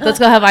 I'm like, let's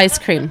go have ice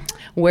cream.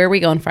 Where are we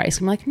going for ice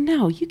cream? I'm like,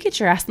 no, you get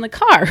your ass in the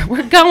car.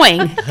 We're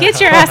going. Get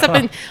your ass up.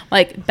 And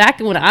like back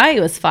when I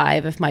was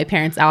 5, if my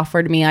parents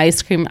offered me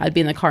ice cream, I'd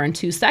be in the car in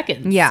 2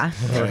 seconds. Yeah.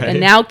 Right. And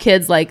now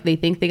kids, like, they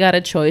think they got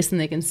a choice and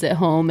they can sit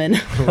home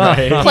and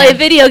Right. play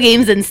video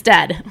games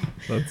instead.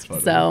 That's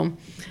funny. So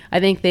I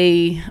think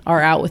they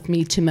are out with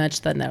me too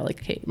much. Then they're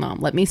like, okay,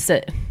 Mom, let me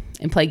sit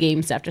and play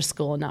games after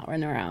school and not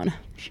run around.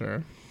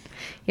 Sure.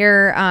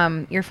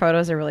 Your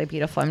photos are really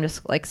beautiful. I'm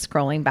just like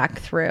scrolling back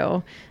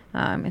through.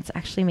 It's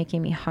actually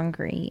making me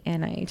hungry,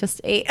 and I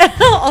just ate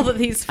all of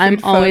these food I'm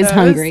always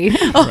photos. hungry.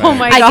 Oh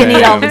my I gosh. can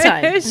eat all the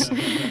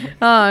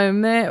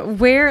time.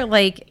 Where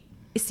like,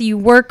 so you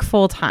work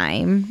full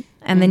time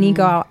and then you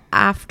go out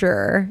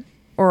after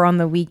or on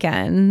the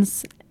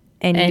weekends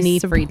and you Any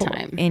free support-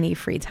 time. Any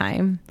free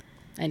time.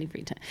 Any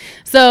free time.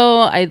 So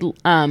I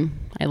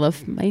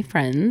love my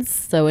friends.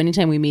 So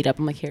anytime we meet up,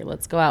 I'm like, here,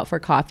 let's go out for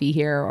coffee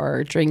here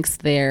or drinks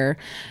there.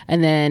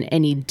 And then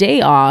any day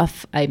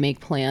off, I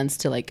make plans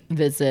to like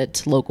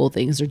visit local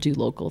things or do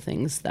local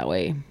things. That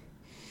way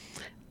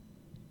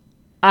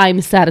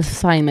I'm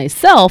satisfying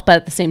myself, but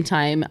at the same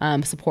time,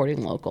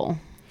 supporting local.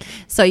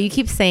 So you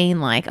keep saying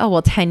like, oh,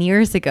 well, 10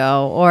 years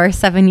ago or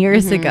 7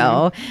 years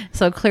ago.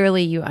 So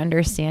clearly you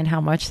understand how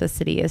much the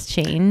city has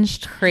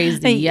changed.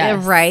 Crazy,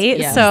 yes. Right.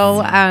 Yes.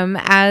 So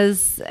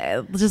as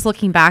just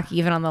looking back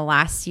even on the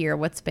last year,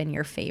 what's been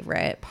your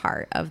favorite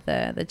part of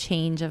the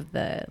change of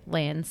the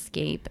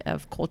landscape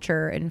of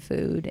culture and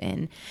food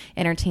and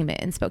entertainment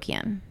in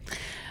Spokane?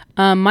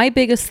 My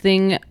biggest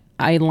thing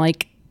I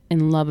like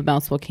and love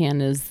about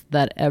Spokane is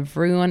that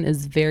everyone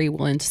is very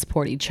willing to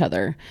support each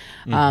other.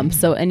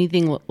 So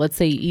anything, let's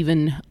say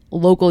even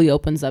locally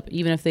opens up,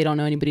 even if they don't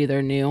know anybody,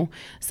 they're new,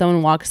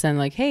 someone walks in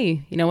like,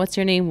 hey, you know, what's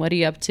your name? What are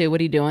you up to? What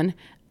are you doing?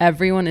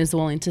 Everyone is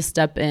willing to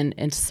step in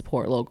and to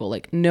support local,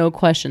 like no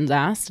questions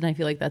asked. And I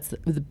feel like that's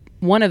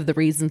one of the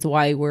reasons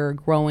why we're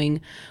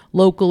growing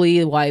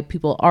locally, why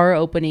people are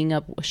opening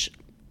up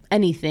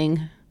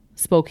anything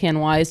Spokane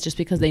wise, just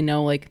because they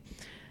know like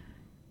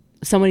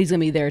somebody's going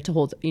to be there to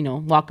hold, you know,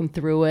 walk them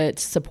through it,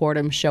 support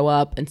them, show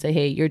up and say,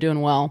 hey, you're doing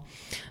well.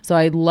 So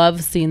I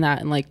love seeing that.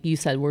 And like you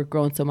said, we're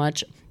growing so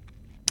much.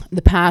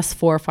 The past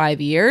 4 or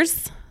 5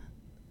 years,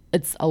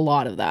 it's a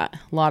lot of that.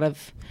 A lot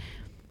of,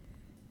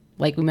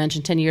 like we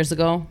mentioned 10 years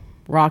ago,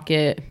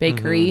 Rocket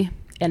Bakery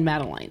and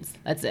Madeline's.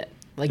 That's it.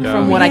 Like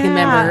from what I can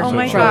remember, Oh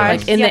my from, gosh.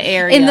 like in the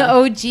area, In the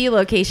OG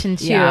location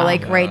too, Yeah.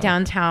 like right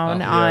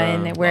downtown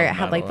on where it Love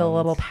had like the Madeline's.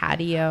 little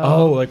patio.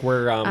 Oh, like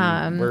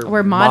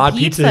where Mod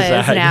Pizza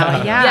is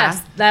now. Yeah.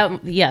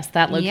 Yes,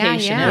 that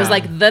location. yeah. It was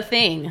like the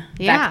thing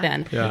Yeah. back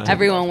then. Yeah.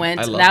 Everyone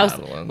went. I love That was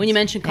Madeline's. when you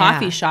mentioned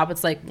coffee Yeah. shop.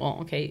 It's like, well,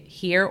 okay,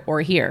 here or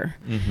here.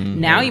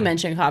 Now you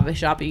mention coffee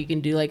shop, you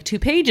can do like 2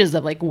 pages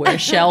of like where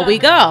shall we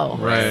go?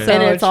 Right. So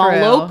and it's all true.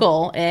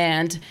 local.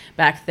 And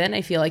back then,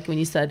 I feel like when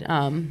you said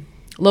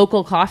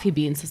local coffee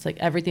beans, it's like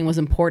everything was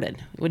imported.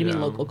 What do you mean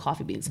Yeah. local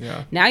coffee beans?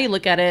 Yeah. Now you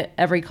look at it,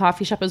 every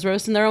coffee shop is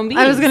roasting their own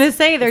beans. I was gonna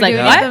say they're It's like,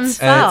 doing what? it And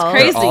themselves.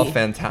 crazy. they're all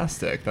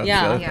fantastic. That's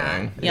Yeah. the other Yeah.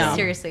 thing. Yeah.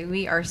 Seriously,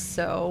 we are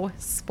so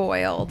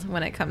spoiled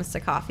when it comes to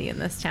coffee in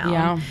this town.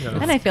 Yeah.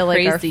 And I feel like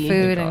Crazy. our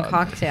food Thank and God.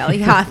 cocktail.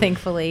 Yeah,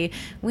 thankfully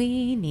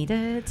we need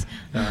it.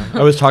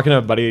 I was talking to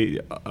a buddy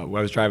when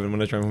I was driving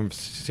from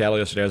Seattle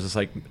yesterday. I was just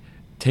like,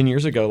 10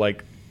 years ago,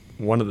 like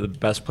one of the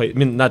best place. I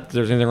mean, not that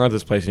there's anything wrong with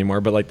this place anymore,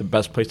 but like the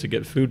best place to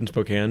get food in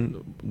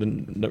Spokane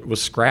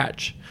was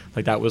Scratch.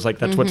 Like that was like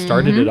that's what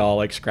started it all.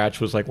 Like Scratch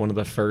was like one of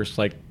the first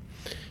like,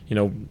 you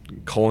know,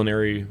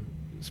 culinary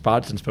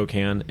spots in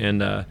Spokane,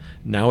 and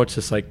now it's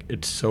just like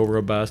it's so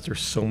robust.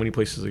 There's so many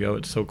places to go.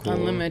 It's so cool.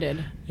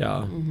 Unlimited.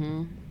 Yeah.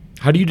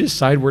 How do you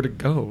decide where to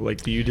go?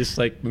 Like, do you just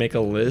like make a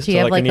list? Do you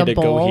of, have like, like I a need to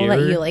go bowl here?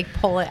 that you like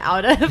pull it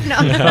out of? No.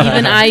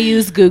 Even I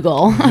use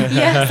Google.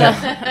 Yes.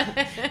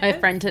 So my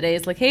friend today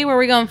is like, hey, where are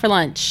we going for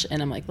lunch?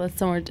 And I'm like, let's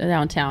somewhere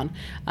downtown.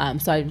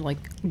 So I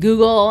like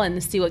Google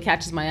and see what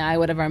catches my eye,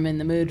 whatever I'm in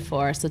the mood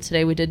for. So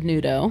today we did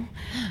Nudo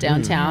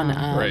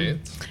downtown. Great.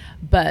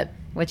 But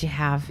What'd you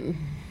have?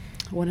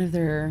 one of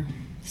their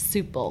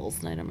soup bowls,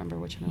 and I don't remember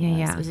which one it Yeah, was.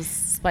 yeah. It was a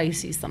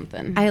spicy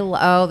something.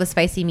 The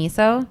spicy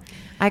miso.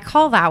 I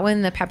call that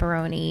one the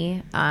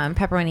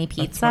pepperoni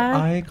pizza.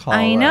 what I call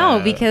I know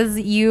it. because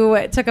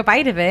you took a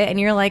bite of it and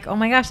you're like, oh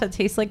my gosh, that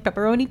tastes like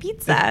pepperoni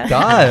pizza. It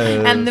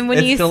does. And then when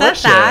It's you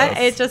delicious. said that,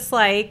 it just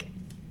like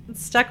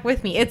stuck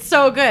with me. It's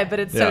so good, but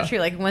it's Yeah. so true.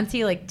 Like once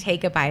you like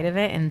take a bite of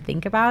it and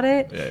think about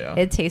it, Yeah.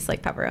 it tastes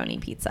like pepperoni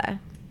pizza.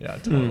 Yeah,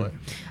 totally.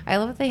 I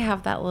love that they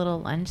have that little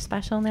lunch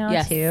special now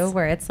Yes. too,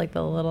 where it's like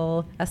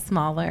a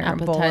smaller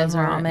bowl of Appetizer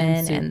and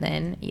ramen, soup. and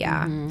then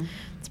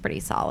it's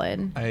pretty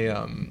solid. I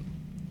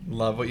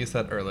love what you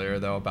said earlier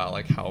though about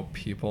like how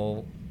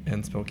people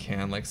in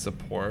Spokane like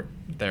support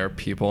they're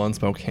people in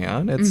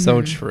Spokane. It's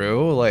so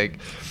true. Like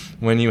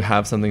when you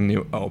have something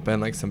new open,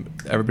 like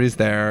everybody's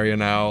there, you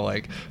know,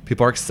 like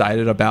people are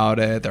excited about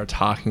it. They're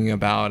talking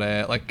about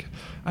it. Like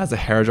as a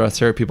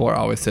hairdresser, people are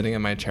always sitting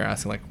in my chair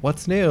asking like,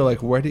 what's new?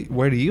 Like, where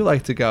do you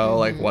like to go?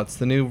 Like, what's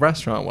the new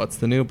restaurant? What's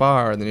the new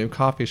bar, the new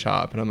coffee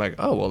shop? And I'm like,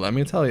 oh, well, let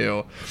me tell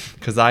you,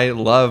 because I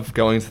love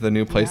going to the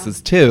new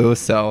places too.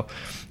 So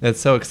it's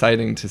so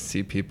exciting to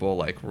see people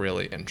like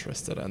really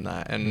interested in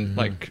that. And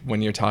like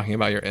when you're talking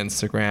about your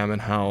Instagram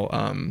and how,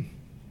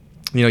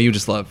 you know, you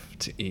just love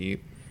to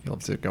eat, you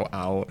love to go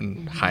out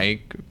and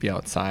hike, be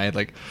outside,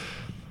 like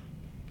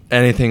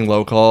anything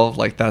local,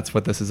 like that's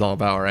what this is all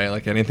about, right?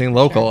 Like anything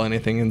local,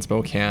 anything in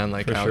Spokane,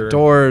 like For sure.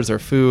 outdoors or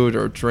food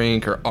or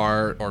drink or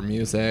art or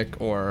music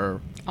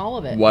or All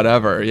of it.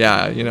 whatever.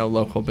 Yeah, you know,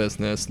 local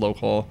business,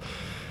 local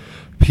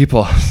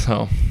people.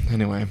 So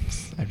anyway,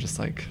 I'm just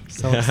like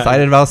so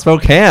excited about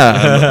Spokane.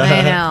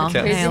 I know. I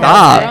can't Crazy how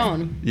stop. it's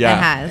grown. Yeah,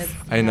 It has.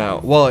 I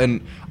know. Well,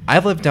 and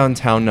I've lived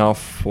downtown now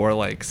for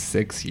like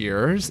 6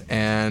 years,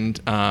 and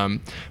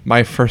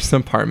my first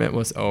apartment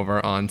was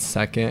over on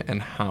 2nd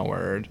and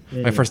Howard.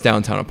 My first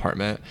downtown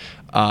apartment,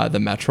 the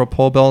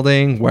Metropole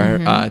building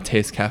where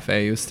Taste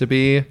Cafe used to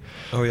be.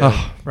 Oh,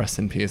 yeah. Rest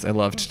in peace. I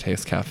loved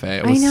Taste Cafe.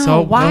 It I was know.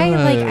 so Why? good.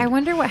 Like, I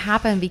wonder what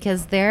happened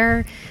because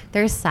their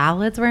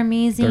salads were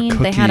amazing. Their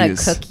They had a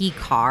cookies. cookie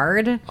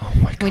card. Oh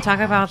my Can we talk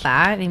about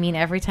that? I mean,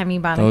 every time you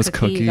bought Those a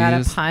cookie, cookies, you got a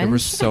they were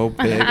punch. so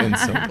big and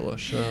so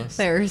delicious.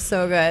 They were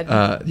so good.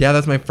 Yeah,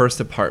 that's my first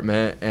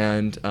apartment,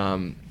 and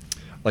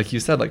like you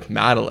said, like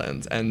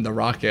Madeline's and the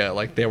Rocket,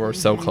 like they were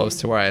so close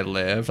to where I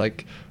lived.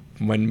 Like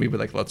when we would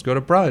like, let's go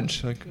to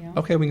brunch. Like,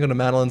 okay, we can go to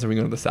Madeline's or we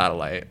can go to the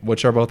Satellite,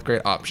 which are both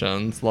great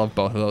options. Love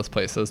both of those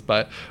places,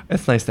 but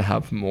it's nice to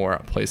have more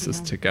places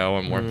to go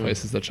and more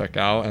places to check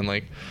out. And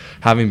like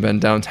having been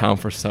downtown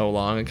for so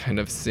long and kind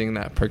of seeing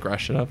that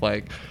progression of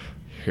like,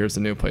 here's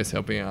a new place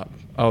opening up.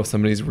 Oh,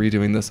 somebody's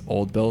redoing this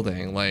old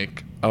building.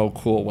 Like, oh,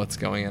 cool, what's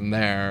going in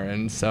there?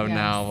 And so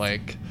now,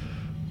 like,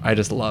 I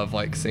just love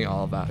like seeing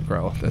all of that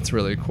growth. It's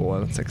really cool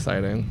and it's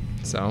exciting.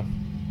 So,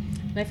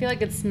 And I feel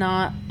like it's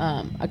not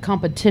a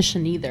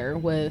competition either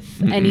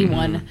with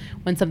anyone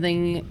when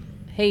something,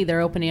 hey,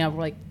 they're opening up,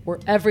 like where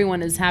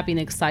everyone is happy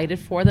and excited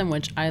for them,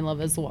 which I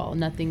love as well.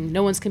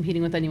 No one's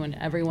competing with anyone.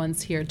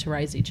 Everyone's here to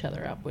rise each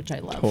other up, which I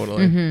love.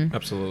 totally.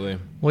 Absolutely.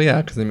 Well, yeah,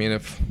 because I mean,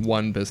 if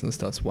one business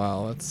does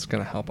well, it's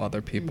going to help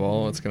other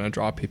people. It's going to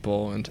draw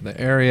people into the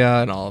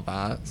area and all of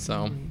that.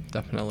 So,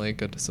 definitely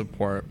good to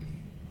support.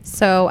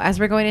 So, as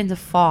we're going into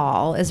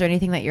fall, is there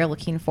anything that you're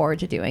looking forward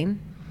to doing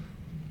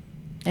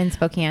in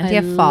Spokane? Do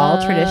you have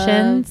fall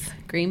traditions?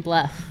 Green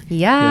Bluff.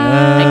 Yeah.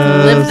 I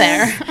can live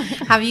there.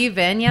 Have you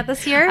been yet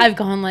this year? I've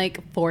gone like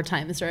 4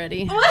 times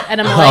already.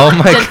 And I'm Oh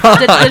like,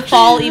 my did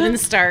fall even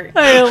start?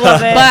 I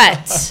love it.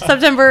 But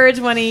September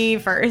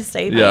 21st, I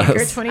think, Yes.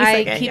 or 22nd.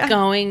 I keep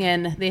going,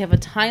 and they have a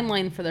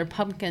timeline for their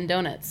pumpkin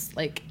donuts,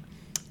 like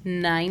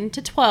 9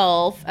 to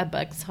 12 at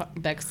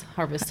Beck's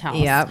Harvest House.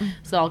 Yep.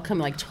 So I'll come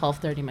like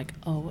 12:30. I'm like,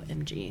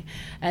 OMG.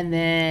 And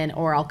then,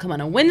 or I'll come on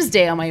a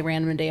Wednesday on my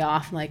random day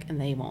off, like, and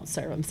they won't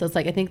serve them. So it's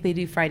like, I think they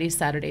do Friday,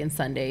 Saturday, and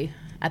Sunday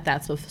at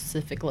that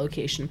specific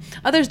location.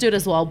 Others do it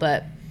as well,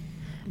 but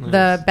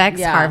The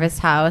Beck's Yeah. Harvest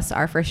House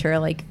are for sure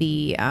like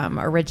the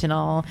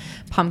original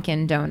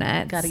pumpkin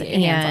donuts. Gotta get your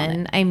hands on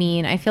and it. I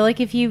mean, I feel like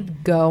if you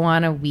go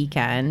on a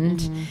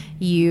weekend,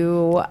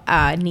 you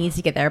need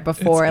to get there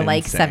before It's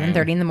like insane.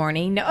 7:30 in the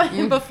morning.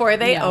 No, before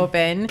they Yeah.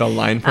 open. The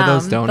line for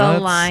those donuts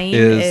The line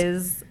is-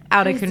 is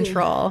out of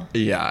control.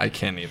 Yeah, I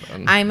can't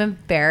even. I'm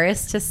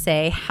embarrassed to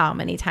say how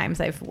many times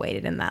I've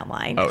waited in that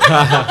line.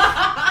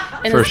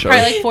 and For it's sure.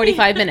 probably like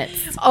 45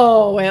 minutes.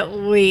 Oh, at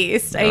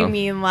least. I Yeah.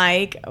 mean,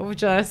 like,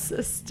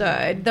 just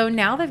stood. Though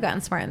now they've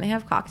gotten smart and they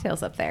have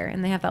cocktails up there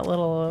and they have that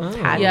little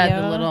patio.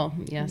 Yeah, the little,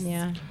 yes.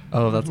 Yeah.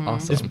 Oh, that's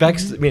awesome. It's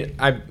Beck's. I mean,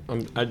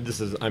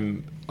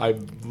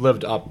 I've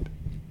lived up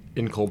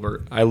in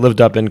Colbert. I lived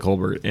up in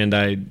Colbert, and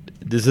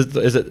is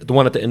it the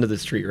one at the end of the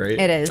street, right?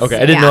 It is, Okay, I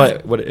didn't yeah.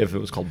 know if it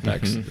was called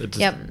Beck's. It just,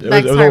 Yep, it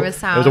Beck's was, Harvest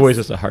It House. was always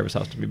just a Harvest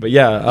House to me, but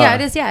yeah. Yeah,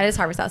 it is. Yeah, it is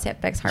Harvest House. Yeah,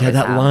 Beck's Harvest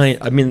Yeah, that House. line.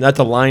 I mean, that's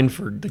a line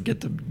for to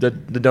get the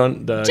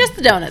don. The, Just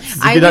the donuts.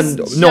 I no, was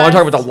I'm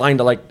talking about just- the line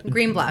to like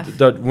Green Bluff.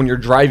 when you're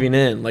driving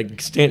in,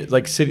 like city,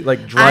 like I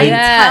drive.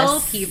 Yes. tell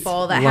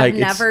people that Like, have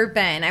it's- never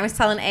been. I was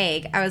telling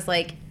Egg, I was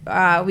like,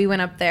 we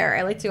went up there.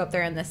 I like to go up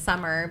there in the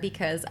summer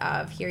because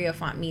of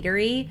Hierophant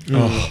Meadery.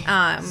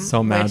 So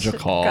which-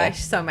 magical. gosh,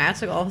 so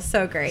magical.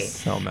 So great.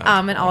 So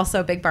magical. And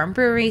also Big Barn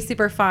Brewery,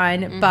 super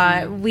fun.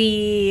 But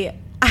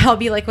I'll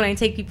be like, when I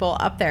take people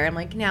up there, I'm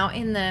like, now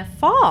in the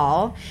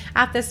fall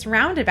at this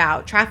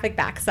roundabout, traffic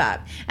backs up.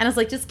 And I was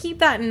like, just keep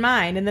that in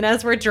mind. And then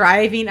as we're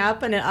driving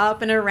up and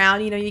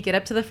around, you get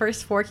up to the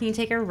first fork and you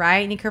take a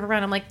right and you curve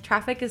around. I'm like,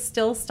 traffic is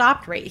still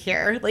stopped right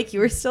here. Like, you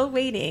were still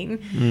waiting.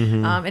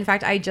 In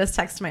fact, I just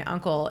texted my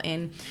uncle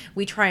and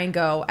we try and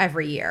go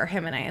every year,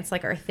 him and I. It's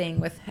like our thing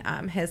with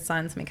his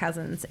sons, my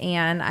cousins.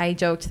 And I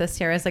joked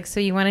this year, I was like, so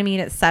you want to meet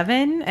at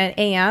 7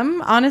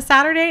 a.m. on a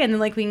Saturday? And then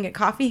like we can get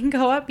coffee and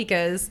go up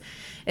because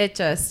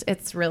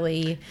it's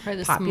really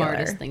Probably the popular.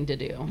 smartest thing to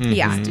do. Mm-hmm.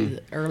 Yeah. Just do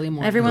the early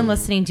morning. Everyone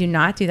listening, do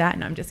not do that.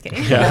 No, I'm just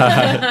kidding.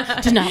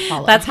 do not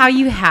follow. That's how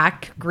you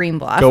hack Green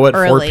Bluff. Go at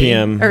 4 early,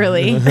 p.m.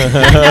 Early.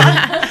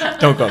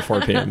 Don't go at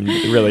 4 p.m.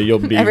 Really, you'll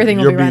be Everything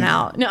will you'll be run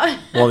out. No.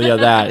 Well, yeah,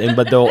 that.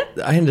 But they'll,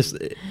 I just,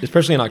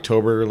 especially in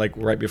October, like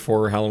right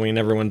before Halloween,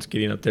 everyone's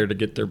getting up there to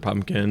get their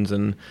pumpkins,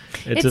 and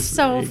It's just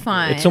so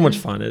fun. It's so much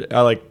fun.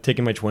 I like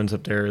taking my twins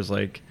up there. Is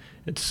like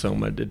it's so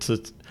much.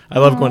 I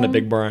love going to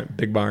Big Barn.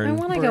 I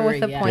want to go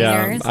with the Yeah.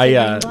 pointers.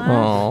 Yeah, to Green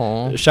Bluff.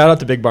 Aw. Shout out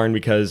to Big Barn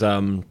because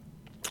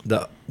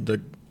the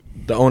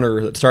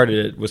owner that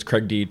started it was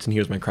Craig Dietz, and he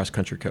was my cross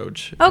country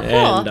coach. Oh, cool.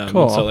 And,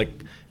 Cool. So like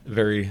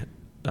very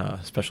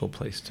special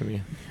place to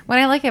me. What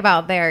I like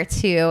about there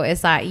too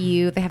is that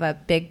they have a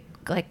big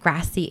like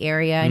grassy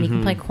area and you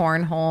can play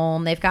cornhole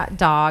and they've got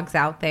dogs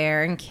out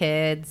there and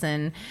kids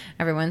and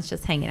everyone's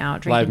just hanging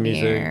out Live drinking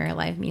music. beer,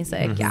 live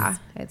music. Yeah,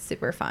 it's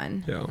super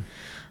fun. Yeah.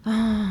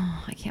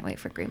 Oh, I can't wait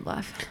for Green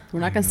Bluff.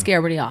 We're not going to scare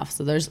everybody off.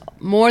 So there's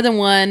more than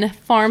one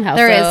farmhouse.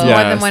 There is So more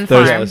than one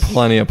there's farm.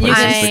 plenty of You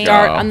places can to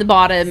start go. on the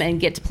bottom and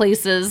get to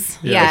places.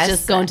 Yes.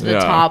 Just going to the Yeah.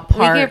 top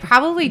part. We could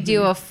probably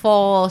do a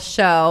full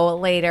show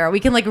later. We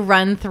can like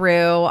run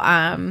through.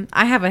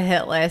 I have a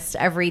hit list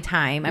every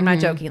time. I'm not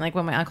joking. Like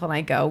when my uncle and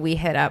I go, we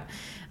hit up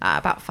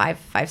about five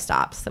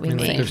stops that we And,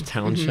 like, make. there's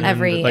Townsend.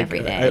 Every Like,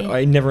 day.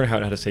 I never know how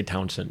to say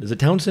Townsend. Is it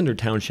Townsend or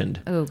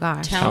Townshend? Oh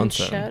gosh,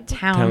 Township.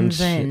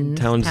 Townsend.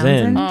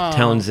 Townsend. Oh.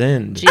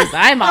 Townsend. Jeez,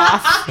 I'm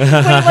off. Wait,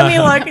 let me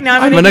look.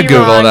 Now I'm gonna be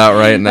Google wrong. that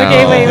right now.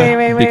 Okay,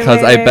 wait,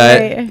 because wait, I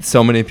bet wait.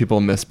 so many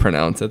people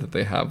mispronounce it that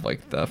they have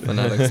like the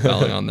phonetic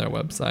spelling on their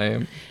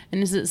website.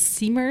 And is it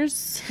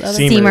Seamers? The other-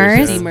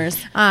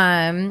 Seamers.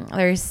 yeah. Seamers.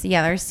 There's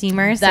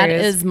Seamers. That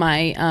There's- is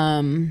my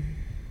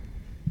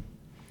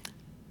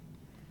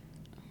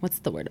what's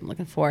the word I'm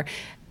looking for?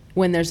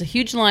 When there's a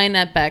huge line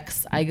at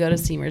Beck's, I go to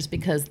Seamers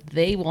because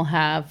they will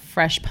have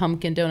fresh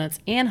pumpkin donuts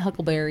and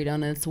huckleberry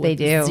donuts with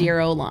They do.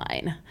 0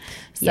 line.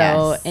 So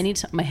Yes.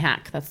 anytime, my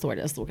hack, that's the word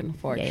I was looking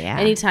for. Yeah.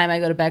 Anytime I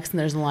go to Beck's and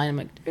there's a line, I'm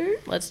like,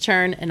 let's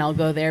turn, and I'll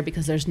go there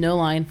because there's no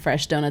line,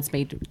 fresh donuts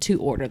made to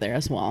order there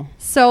as well.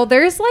 So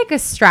there's like a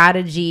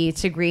strategy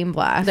to Green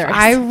Bluff. There is.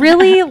 I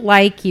really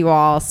like you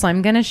all, so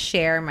I'm gonna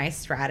share my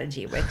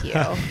strategy with you.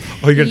 Oh,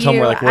 you're gonna tell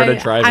me like where to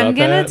drive I'm up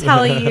gonna at?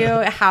 tell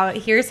you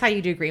here's how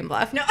you do Green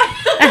Bluff. No,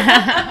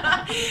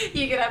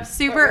 you get up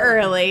super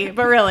early,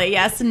 but really,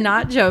 yes,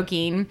 not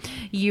joking.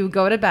 You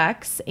go to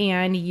Beck's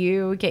and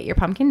you get your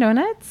pumpkin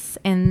donuts,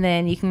 and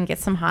then you can get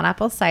some hot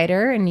apple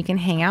cider, and you can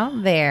hang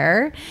out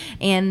there.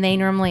 And they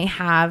normally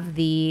have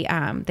they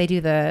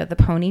do the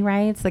pony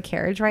rides, the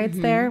carriage rides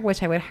there,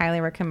 which I would highly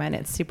recommend.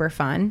 It's super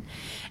fun.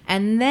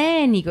 And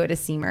then you go to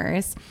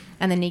Seamers,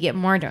 and then you get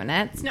more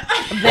donuts. No.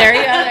 There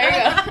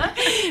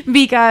you go.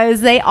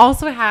 Because they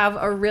also have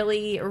a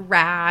really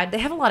rad, they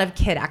have a lot of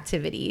kid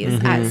activities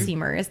at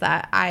Seamers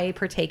that I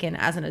partake in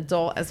as an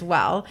adult as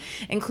well,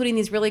 including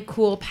these really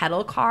cool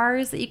pedal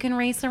cars that you can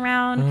race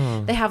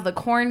around. They have the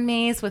corn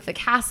maze with the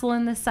castle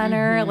in the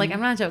center. Like, I'm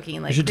not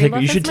joking. Like, should Green take-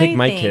 Bluff you is should take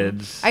my thing.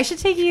 kids. I should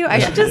take you. I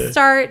should just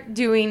start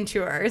doing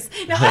tours.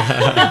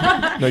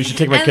 No, you should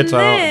take my And kids. So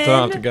I don't then-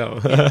 have to go.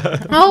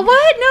 Oh,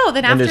 what? No.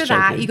 Then I'm after just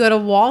that, joking. you go to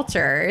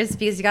Walter's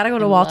because you got to go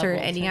to love Walter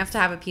and you Walter's. have to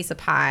have a piece of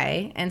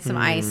pie and some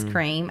ice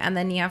cream. And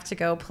then you have to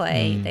go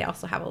play. They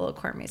also have a little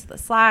corn maze with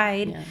a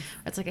slide. Yes.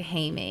 It's like a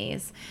hay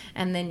maze.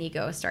 And then you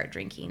go start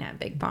drinking at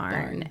Big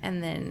Barn.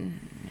 And then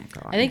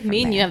go on I think from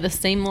me and you there. have the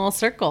same little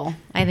circle.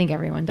 I think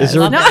everyone does. Is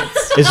there?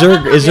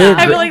 No, Is there?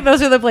 I feel like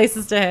those are the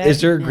places to hit.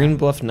 Is there a Green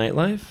Bluff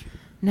nightlife?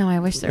 No, I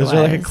wish there Is was.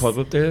 there like a club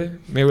up there?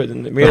 Maybe I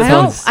that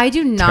sounds. don't. I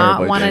do not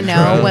terribly want to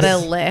know what a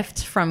dangerous.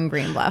 lift from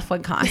Green Bluff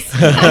would cost.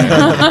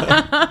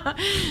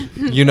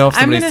 You know, if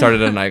I'm somebody gonna-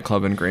 started a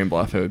nightclub in Green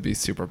Bluff, it would be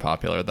super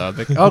popular. Though,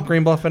 like, oh,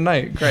 Green Bluff at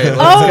night, great. Let's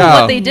Oh, go.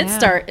 what they did Yeah.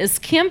 start is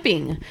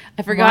camping.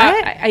 I forgot.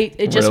 What? I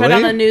just read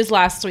on Really? the news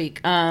last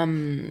week. I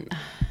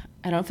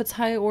don't know if it's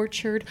High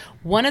Orchard.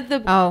 One of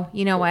the Oh,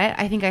 you know what?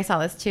 I think I saw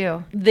this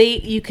too.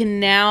 you can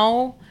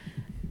now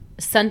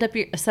set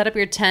up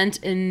your tent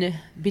in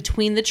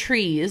between the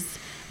trees.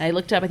 And I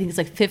looked up. I think it's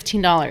like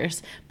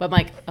 $15. But I'm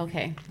like,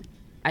 okay,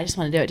 I just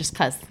want to do it just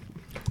cause.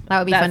 That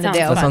would be That fun to sounds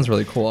do. That sounds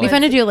really cool. It'd be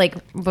fun to do like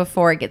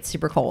before it gets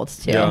super cold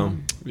too. Yeah.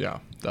 Yeah,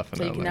 So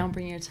definitely. you can now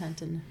bring your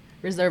tent and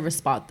reserve a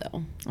spot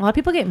though. A lot of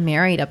people get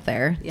married up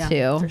there Yeah,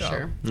 too. for Yeah.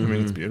 sure. I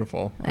mean, it's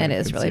beautiful. I It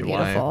is can really see why.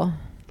 beautiful.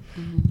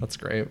 That's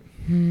great.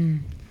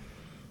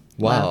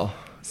 Wow.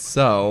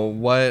 So,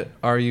 what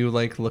are you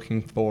like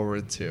looking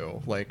forward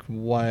to? Like,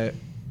 what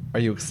are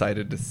you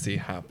excited to see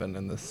happen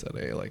in this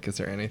city? Like, is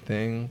there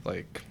anything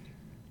like?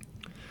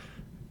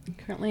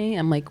 Currently,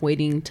 I'm like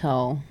waiting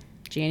till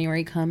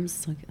January comes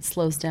so it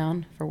slows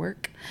down for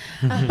work.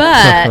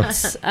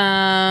 But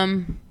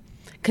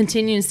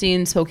continuing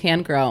seeing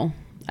Spokane grow.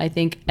 I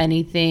think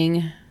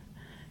anything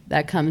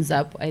that comes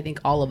up, I think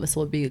all of us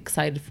will be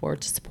excited for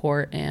to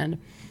support and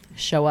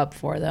show up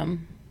for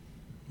them.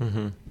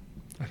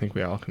 I think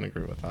we all can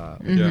agree with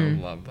that. Yeah.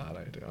 Love that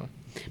idea.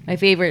 My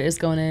favorite is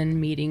going in,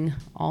 meeting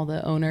all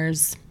the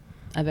owners,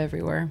 of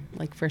everywhere,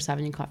 like First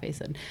Avenue Coffee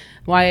said.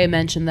 Why I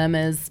mention them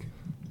is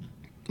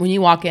when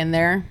you walk in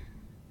there,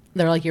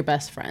 they're like your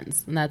best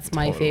friends, and that's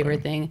my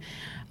favorite thing.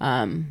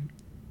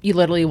 You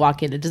literally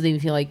walk in, it doesn't even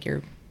feel like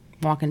you're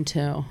walking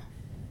to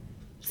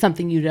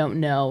something you don't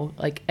know.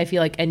 Like, I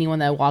feel like anyone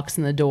that walks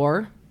in the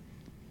door,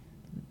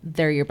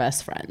 they're your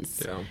best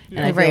friends. Yeah. And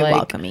They're I feel very like-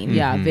 welcoming.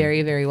 Yeah,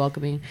 very, very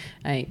welcoming.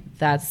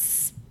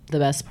 That's the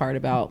best part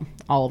about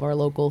all of our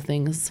local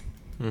things.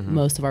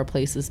 Most of our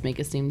places make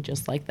it seem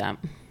just like that.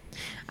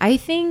 I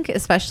think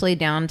especially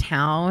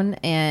downtown,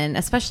 and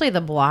especially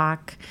the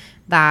block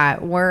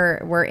that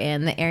we're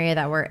in, the area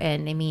that we're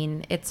in. I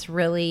mean, it's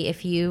really,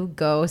 if you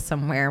go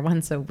somewhere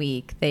once a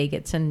week, they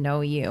get to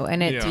know you,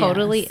 and it Yeah.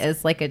 totally Yes.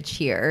 is like a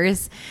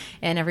cheers,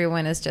 and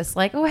everyone is just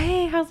like, oh,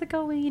 hey, how's it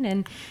going?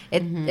 And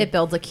it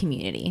builds a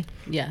community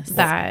Yes.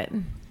 that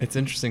It's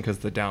interesting because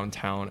the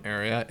downtown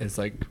area is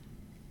like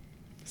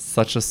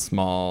such a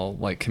small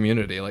like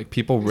community. Like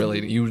people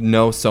really, you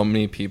know, so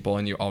many people,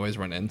 and you always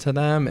run into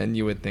them, and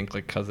you would think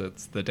like because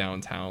it's the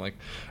downtown, like,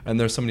 and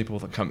there's so many people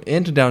that come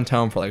into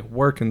downtown for like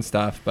work and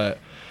stuff, but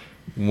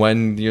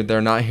when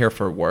they're not here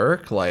for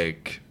work,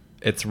 like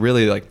it's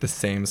really like the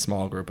same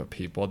small group of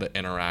people that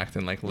interact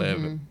and like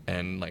live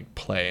and like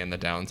play in the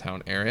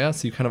downtown area.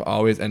 So you kind of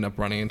always end up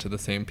running into the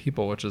same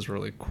people, which is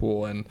really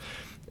cool, and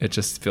it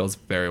just feels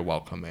very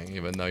welcoming,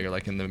 even though you're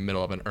like in the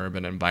middle of an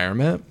urban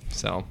environment.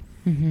 So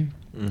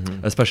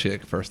especially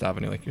like First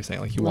Avenue, like you're saying,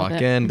 like you Love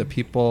walk it. in, the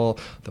people,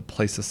 the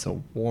place is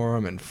so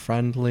warm and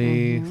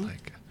friendly.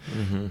 Like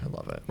I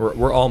love it.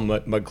 We're all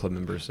Mud Club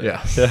members. So.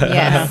 Yes.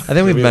 Yes. I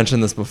think we've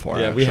mentioned this before.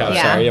 Yeah, we have. actually.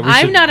 Yeah. Sorry. Yeah, we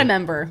I'm should- not a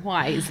member.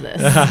 Why is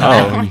this? Oh,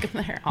 I don't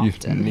go there you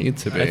often. need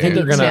to be. I think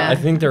they're gonna. Yeah. I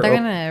think they're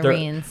gonna they're-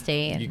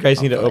 reinstate. You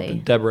guys need to hopefully. open,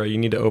 Deborah. You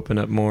need to open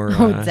up more.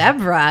 Oh,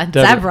 Deborah,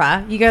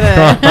 Deborah. you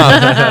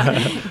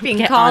gotta being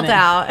Get called on it.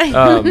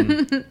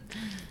 out.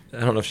 I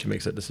don't know if she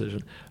makes that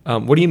decision.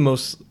 What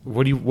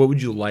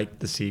would you like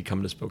to see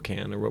come to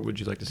Spokane, or what would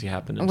you like to see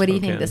happen in What do you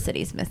Spokane? think the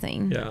city's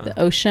missing? Yeah. The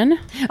ocean?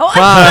 Oh,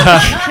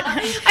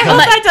 I hope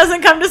that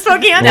doesn't come to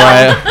Spokane.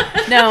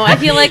 Why- No, I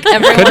feel like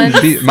couldn't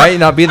everyone's... be, might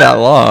not be that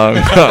long.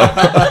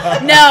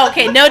 No,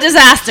 okay, no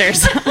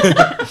disasters.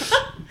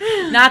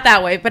 Not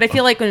that way, but I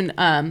feel like when...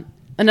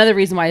 another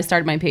reason why I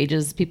started my page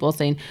is people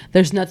saying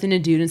there's nothing to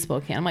do in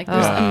Spokane. I'm like,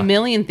 there's a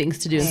million things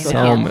to do in So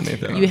Spokane. many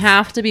things. You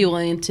have to be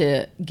willing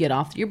to get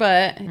off your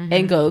butt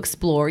and go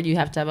explore. You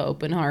have to have an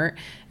open heart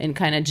and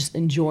kind of just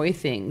enjoy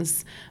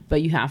things,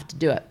 but you have to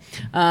do it.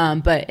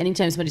 But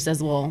anytime somebody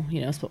says, well,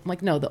 you know, I'm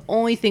like, no, the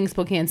only thing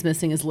Spokane's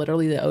missing is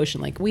literally the ocean.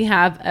 Like, we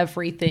have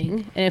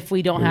everything, and if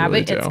we don't We have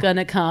really it, it's do.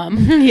 gonna come.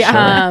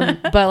 Yeah.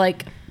 But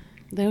like,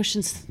 the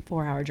ocean's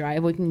 4-hour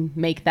drive. We can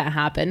make that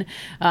happen.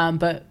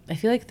 But I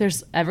feel like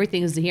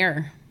everything is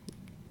here.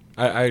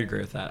 I agree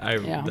with that.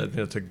 Yeah.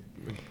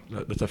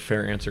 That's a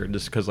fair answer.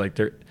 Just because like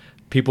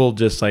people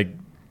just like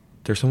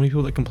there's so many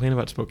people that complain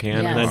about Spokane,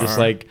 and I Yes. just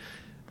like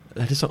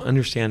I just don't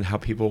understand how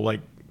people like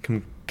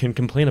can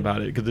complain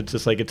about it, because it's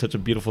just like it's such a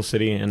beautiful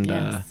city, and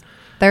Yes.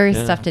 There's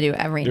Yeah. stuff to do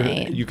every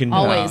night. you can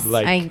Always.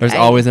 like There's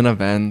always an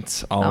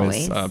event,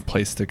 always a Always.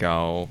 place to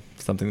go,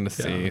 something to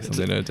see, it's-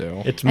 something to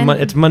do. it's And-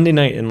 it's Monday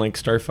night and like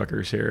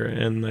Starfuckers here,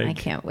 and like I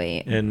can't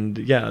wait. And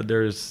yeah,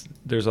 there's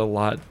a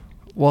lot.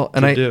 Well,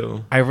 and to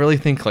do. I really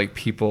think like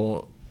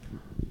people,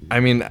 I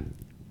mean,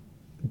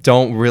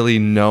 don't really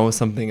know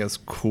something is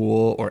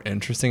cool or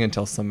interesting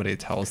until somebody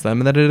tells them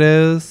that it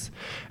is.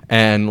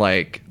 And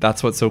like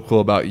that's what's so cool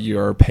about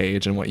your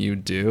page and what you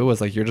do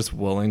is like you're just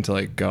willing to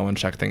like go and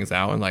check things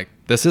out, and like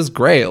this is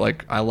great,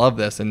 like I love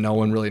this, and no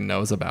one really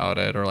knows about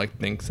it or like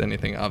thinks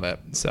anything of it.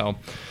 So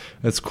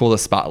it's cool to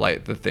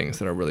spotlight the things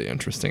that are really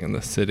interesting in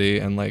the city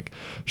and like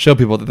show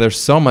people that there's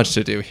so much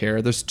to do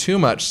here. There's too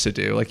much to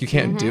do. Like you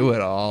can't do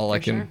it all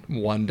like in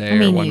one day I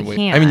mean, or one you week.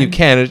 can. I mean, you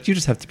can. You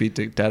just have to be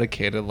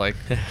dedicated, like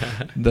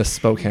the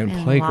Spokane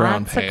And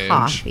Playground lots of page.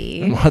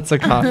 coffee. And lots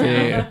of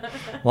coffee.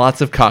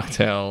 Lots of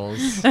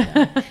cocktails.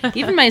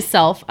 Even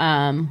myself,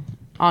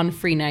 on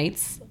free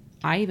nights,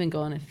 I even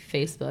go on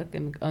Facebook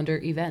and under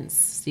events,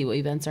 see what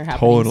events are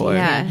happening. in Totally.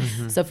 Spokane.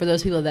 Yes. So for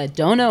those people that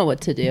don't know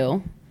what to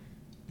do,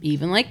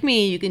 even like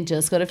me, you can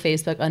just go to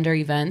Facebook under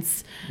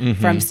events.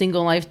 From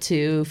single life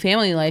to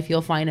family life,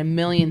 you'll find a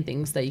million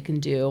things that you can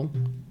do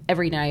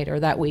every night or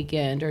that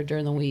weekend or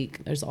during the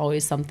week. There's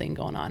always something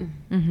going on.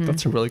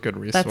 That's a really good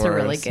resource. That's a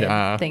really good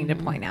Yeah. thing to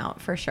point out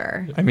for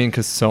sure. I mean,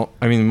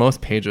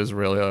 most pages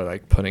really are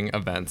like putting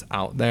events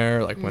out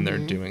there, like when they're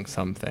doing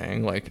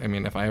something. Like, I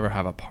mean, if I ever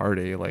have a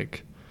party,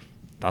 like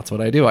that's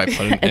what I do. I put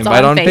an It's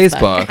invite on on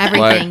Facebook. Facebook.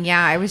 Everything. Like,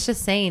 Yeah. I was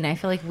just saying, I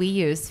feel like we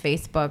use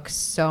Facebook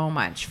so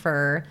much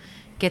for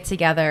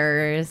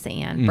get-togethers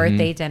and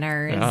birthday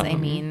dinners. Yeah. I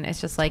mean, it's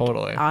just like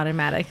Totally.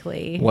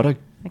 automatically. what a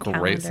calendar.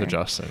 great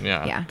suggestion.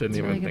 Yeah. Yeah, Didn't it's a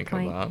even really good think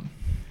point. of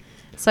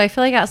that. So I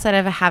feel like outside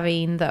of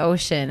having the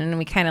ocean, and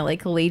we kind of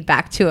like lead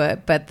back to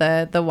it, but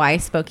the why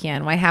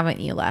Spokane? Why haven't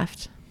you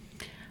left?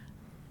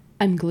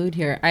 I'm glued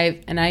here.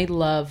 I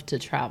love to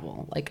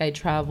travel. Like, I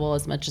travel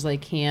as much as I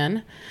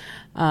can,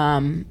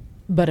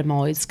 but I'm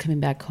always coming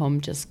back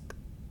home just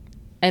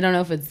I don't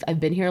know if I've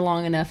been here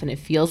long enough and it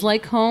feels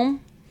like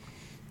home.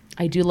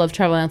 I do love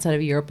traveling outside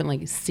of Europe and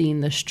like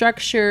seeing the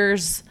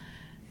structures,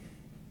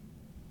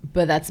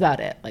 but that's about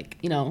it. Like,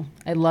 you know,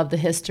 I love the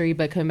history,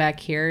 but coming back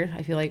here,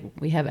 I feel like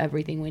we have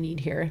everything we need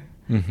here,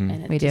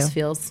 and We it just do.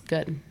 feels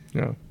good.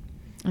 Yeah.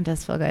 It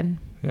does feel good.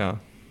 Yeah.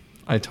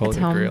 I totally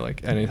It's agree. home.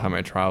 Like anytime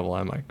I travel,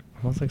 I'm like,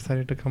 I'm always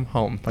excited to come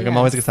home. Like I'm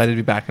always Yes. excited to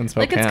be back in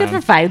Spokane. Like, it's good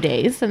for 5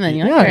 days, and then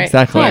you're like, Yeah, all right,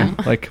 exactly. home.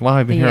 Like, wow,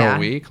 I've been here Yeah. a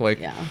week. Like,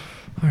 Yeah.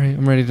 all right,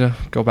 I'm ready to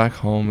go back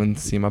home and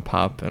see my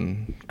pup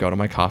and go to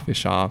my coffee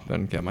shop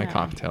and get my Yeah.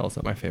 cocktails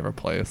at my favorite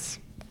place.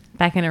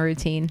 Back in a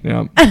routine.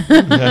 Yeah.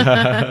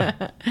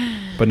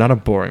 But not a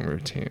boring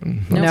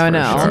routine. No, that's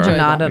no, for sure.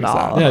 not at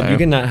all. Yeah, you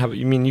can not have.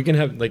 You mean you can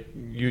have like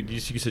you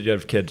said you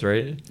have kids,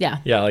 right? Yeah.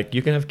 Yeah, like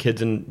you can have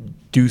kids and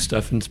do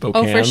stuff in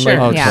Spokane. Oh, for sure.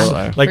 Oh, Yeah.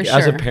 totally. Like For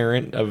as a sure.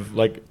 parent of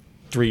like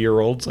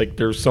 3-year-olds, like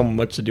there's so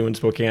much to do in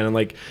Spokane, and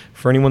like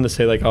for anyone to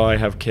say like, oh, I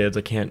have kids,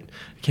 I can't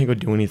go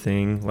do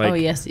anything. Like, Oh,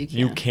 yes, you can.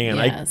 You can.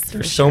 Yes, for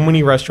there's so sure.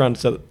 many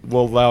restaurants that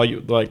will allow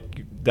you like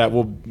that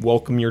will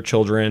welcome your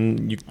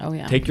children. You Oh,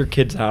 yeah. take your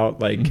kids out,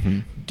 like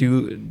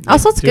do.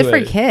 Also, it's do good for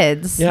it.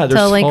 kids Yeah, to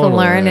there's like totally-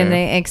 learn and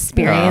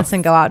experience Yeah.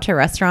 and go out to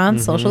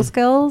restaurants, social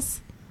skills.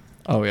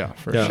 Oh yeah,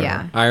 for Yeah. sure.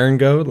 Yeah. Iron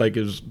Goat like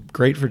is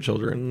great for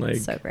children. Like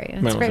So great. I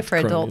It's don't know great if for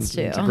Crohn's. adults,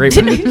 too. It's great.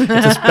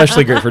 It's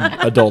especially great for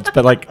adults,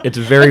 but like it's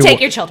very. Take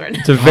your children.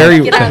 It's a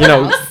very Get out of you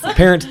the know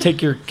parents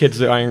take your kids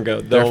to Iron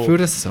Goat. Their They'll- food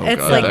is so It's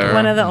good. like there.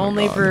 one of the Oh my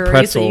only God. breweries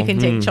Pretzel. that you can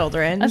take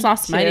children. That's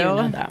awesome. I didn't to.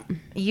 even know that.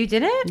 You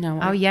didn't? No.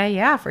 Oh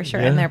yeah, for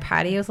sure. Yeah. And their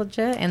patio's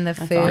legit, and the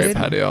food. Great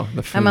patio.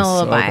 The food I'm a is little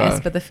so biased,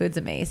 good. but the food's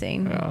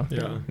amazing. Yeah.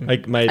 Yeah,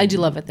 like my. I do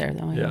love it there,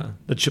 though. Yeah,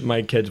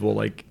 my kids will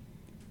like.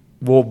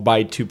 We'll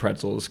buy 2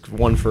 pretzels,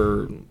 one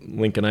for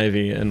Lincoln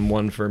Ivy and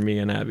one for me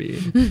and Abby.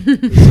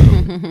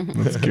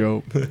 That's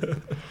cute.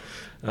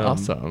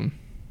 Awesome.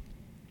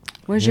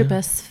 Where's your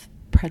best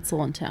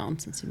pretzel in town?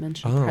 Since you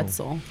mentioned Oh.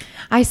 pretzel,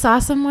 I saw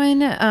someone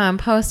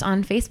post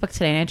on Facebook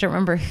today, and I don't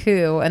remember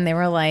who, and they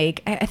were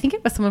like, I think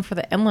it was someone for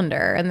the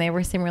Inlander, and they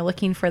were saying we're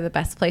looking for the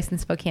best place in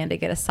Spokane to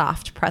get a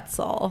soft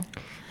pretzel.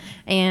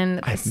 And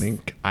I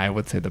think I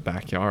would say the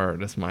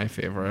backyard is my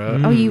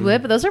favorite. oh, you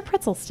would, but those are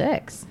pretzel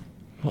sticks.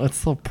 Well, it's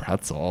still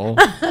pretzel.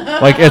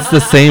 Like it's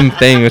the same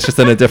thing. It's just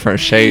in a different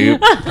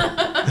shape.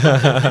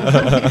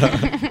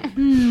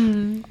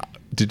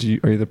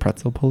 Are you the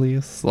pretzel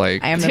police?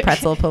 Like I am the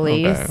pretzel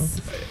police.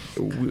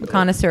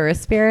 Connoisseur of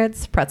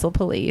spirits, pretzel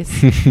police,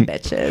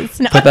 bitches.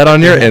 No. Put that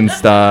on your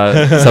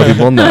Insta so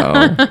people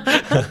know.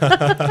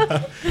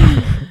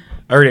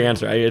 I already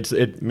answered.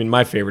 I mean,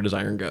 my favorite is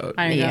Iron Goat.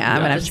 Iron Goat. Yeah,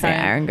 I'm gonna have to say Try it.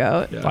 Iron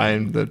Goat. Yeah.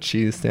 Find the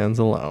cheese stands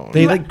alone.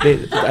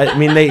 I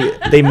mean,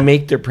 they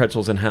make their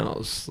pretzels in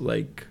house.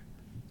 Like,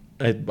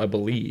 I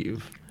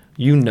believe.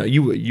 You know,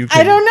 you can.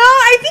 I don't know.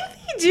 I think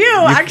they do.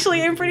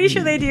 Actually, I'm pretty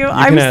sure they do.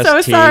 I'm ask so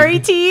Teague. sorry,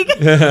 Teague.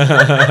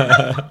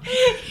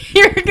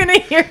 You're gonna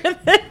hear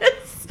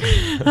this.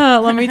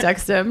 Let me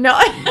text him. No,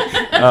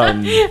 I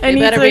They need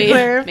better to be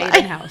clarify. made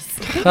in house.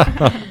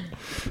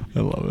 I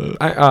love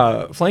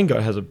it. Flying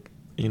Goat has a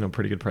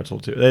pretty good pretzel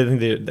too.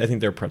 I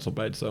think they're pretzel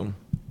bites. So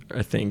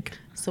I think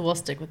So we'll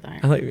stick with I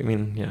iron. like. I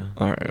mean, yeah.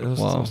 All right. I'll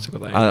Well, stick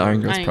with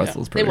Iron Goat's Iron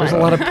pretzels Goat. pretty They There's a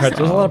good. lot of pretzels.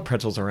 There's a So- lot of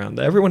pretzels around.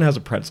 Everyone has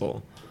a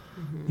pretzel.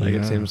 Like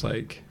Yeah. it seems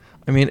like.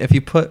 I mean, if you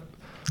put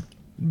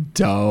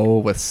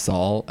dough with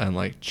salt and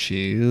like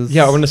cheese.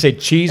 Yeah, I want to say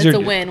cheese It's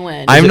or a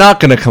win-win. I'm not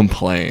gonna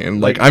complain.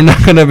 Like I'm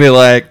not gonna be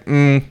like,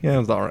 yeah,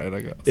 it's all right.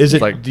 I guess. Is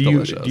It's, it? like do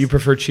you delicious.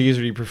 prefer cheese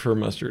or do you prefer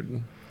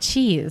mustard?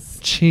 Cheese.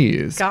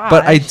 cheese?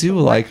 But I Gosh, do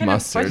what like kind of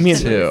mustard question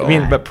is too. I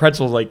mean, that? but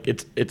pretzel like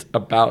it's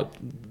about.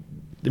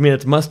 I mean,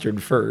 it's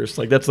mustard first.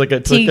 Like that's like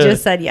it's Teague like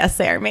just said yes.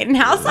 They are made in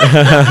house.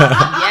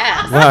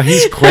 yes. wow,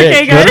 he's quick.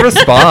 Okay, Good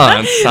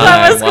response.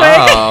 That was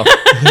Wow.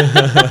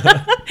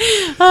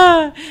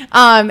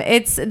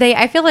 It's they.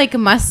 I feel like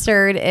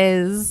mustard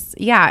is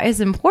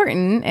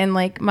important, and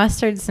like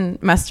mustard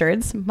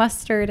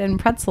and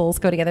pretzels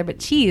go together. But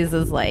cheese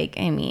is like,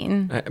 I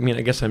mean, I mean,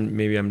 I guess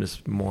I'm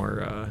just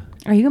more.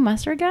 are you a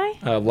mustard guy?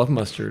 I love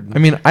mustard. I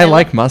mean, I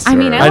like mustard. I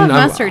mean, I love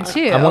mustard,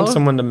 too. I want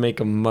someone to make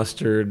a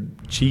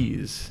mustard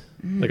cheese,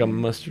 like a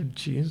mustard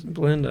cheese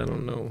blend. I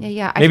don't know.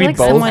 Yeah. I Maybe feel like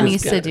both someone is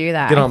needs to get- do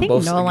that. get I on think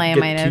both- Nola get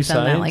might have two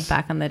done that like sides.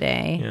 back in the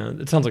day. Yeah,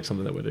 it sounds like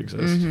something that would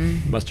exist.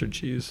 Mm-hmm. Mustard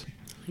cheese.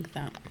 Like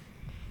that.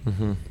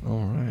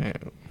 All right.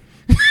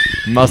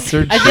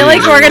 Mustard. I feel like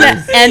cheese. we're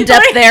gonna end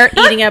up there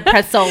eating a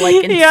pretzel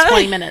like in Yeah.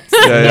 20 minutes.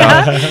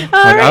 Yeah.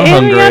 All Like, right,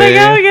 I'm we gotta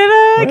hungry.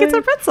 go get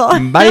some pretzel.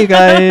 Bye, you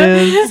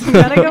guys. We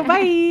gotta go.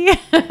 Bye.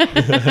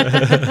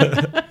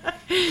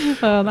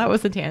 Oh, that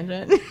was a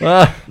tangent.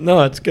 No,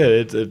 that's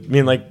good. I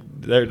mean, like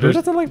Who there's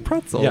doesn't like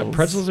pretzels? yeah,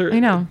 pretzels are. I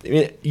know. I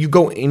mean, you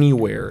go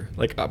anywhere.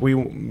 Like we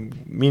went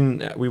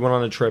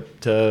on a trip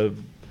to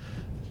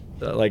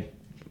like.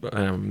 I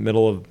don't know,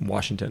 middle of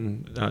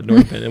Washington,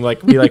 North Bend, and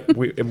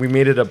we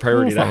made it a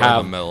priority It's to not like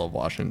have the middle of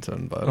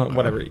Washington, but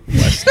whatever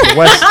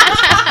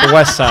the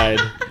west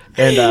side,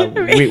 and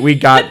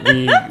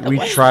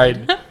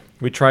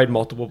we tried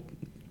multiple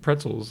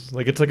pretzels.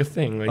 Like it's like a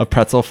thing. Like A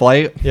pretzel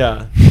flight.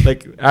 yeah,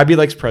 like Abby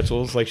likes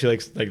pretzels. Like she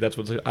likes like that's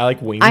what's. I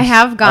like wings. I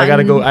have I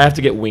gotta go. gotten- I have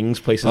to get wings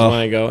places when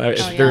I go. If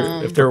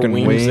yum. if there are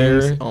Frickin' wings,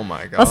 there. Oh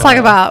my god. Let's talk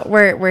about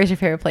where's your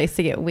favorite place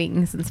to get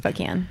wings in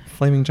Spokane?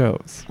 Flaming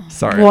Joe's.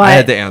 Sorry, What? I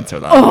had to answer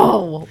that.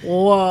 Oh,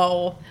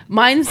 whoa.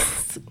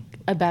 Mine's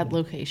a bad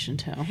location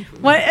too.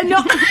 What?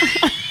 No.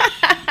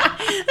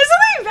 There's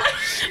something bad.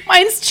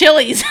 Mine's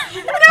Chili's.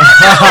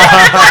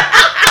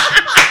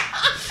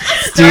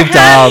 Steve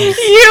Dobbs.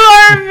 You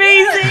are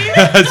amazing.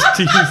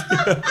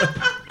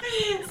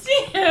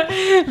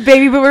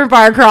 Baby boomer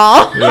bar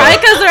crawl. Probably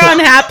because they're on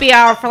happy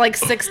hour for like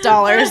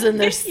 $6 and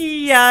they're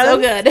Yes. so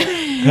good.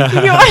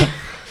 You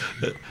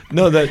are-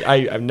 No, that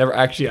I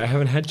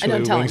haven't had chili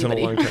don't tell wings in a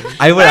long anybody. time.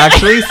 I would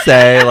actually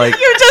say like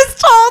you just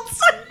told.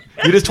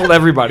 You just told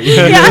everybody.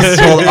 Yes.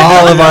 told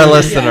all of our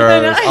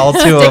listeners, all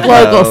 2 of Stick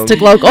local, them.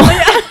 stick local.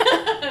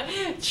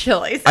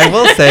 Chili's. I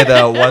will say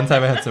though, one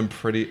time I had some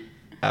pretty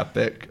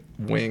epic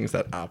wings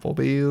at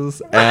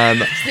Applebee's, and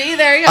See,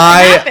 there you go.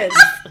 I- It happens.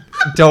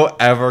 don't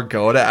ever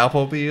go to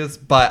Applebee's,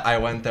 but I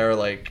went there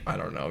like I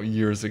don't know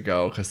years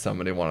ago because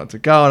somebody wanted to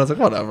go, and I was like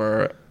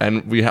whatever.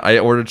 And I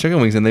ordered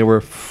chicken wings, and they were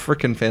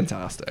freaking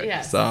fantastic.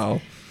 Yes. So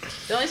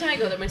The only time I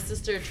go there, my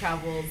sister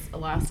travels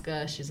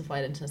Alaska. She's a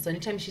flight attendant. So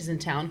anytime she's in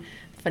town,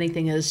 funny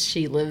thing is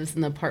she lives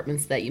in the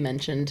apartments that you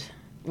mentioned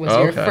was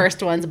Oh, your okay.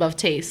 first ones above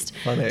Taste.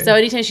 Funny. So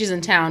anytime she's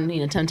in town,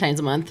 10 times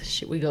a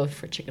month, we go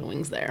for chicken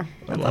wings there.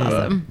 I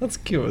love it. That's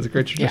cute. It's a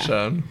great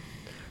tradition.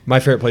 My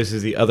favorite place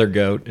is the other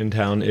goat in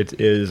town. It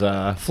is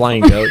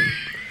Flying Goat.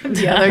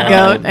 The other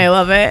goat. I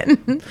love it.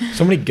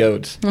 So many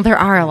goats. Well, there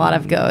are a lot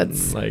of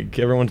goats. Like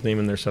everyone's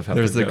naming their stuff after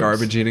There's the goats.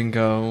 garbage eating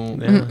goat.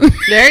 Yeah.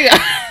 There you go.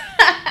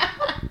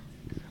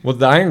 Well,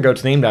 the Iron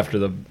Goat's named after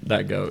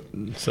that goat.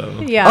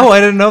 So Yeah. Oh, I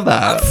didn't know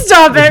that.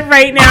 Stop it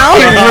right now.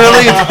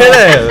 I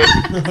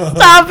really did.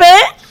 Stop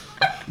it.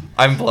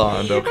 I'm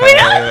blonde.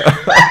 Okay.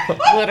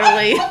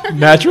 Literally.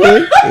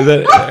 naturally, is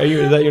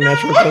that your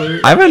natural color?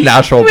 I'm a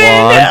natural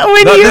blonde.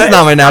 when No, you- this is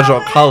not my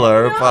natural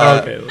color,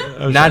 but Okay,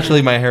 I'm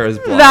naturally my hair is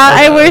blonde. That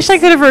I Okay. wish I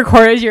could have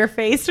recorded your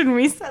face when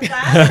we said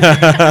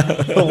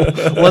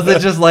that. Was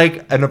it just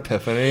like an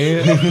epiphany?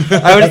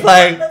 I was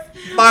like,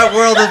 my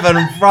world has been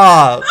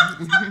robbed.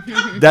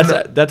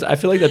 That's. I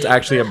feel like that's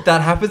actually a.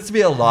 That happens to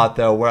me a lot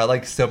though, where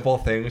like simple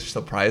things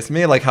surprise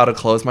me, like how to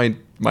close my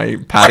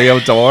patio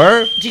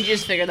door. Did you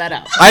just figure that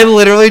out? I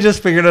literally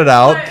just figured it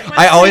out. What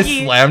I always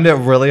tricky? slammed it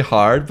really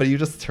hard, but you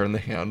just turn the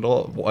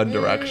handle one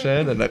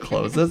direction and it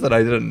closes, and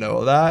I didn't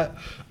know that.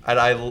 And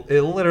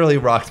it literally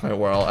rocked my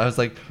world. I was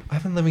like,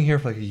 I've been living here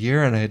for like a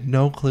year and I had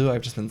no clue.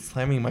 I've just been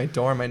slamming my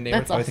door. My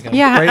neighbors That's probably awesome. think I'm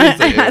Yeah.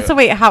 crazy. So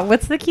wait,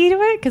 what's the key to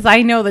it? Because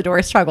I know the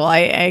door struggle.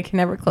 I can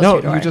never close No,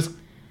 your door. you just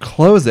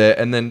close it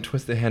and then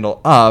twist the handle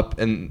up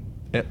and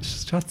it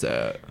just shuts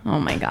it. Oh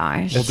my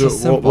gosh. It's We'll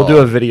so do, we'll simple. do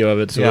a video of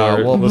it. So Yeah,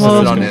 our we'll listeners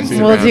post it on can see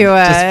Instagram. We'll do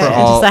Just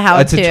for a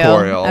how-to.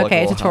 tutorial. like a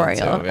Okay, little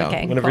tutorial. how-to, yeah.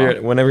 Okay. Whenever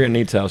cool. you're at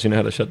Neat's house, you know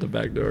how to shut the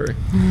back door.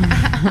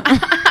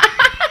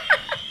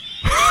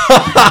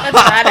 That's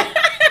bad.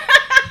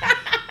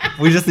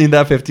 We just need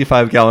that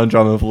 55-gallon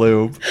drum of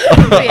lube.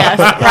 Yes,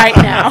 right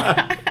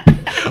now.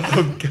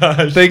 Oh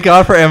gosh. Thank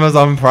God for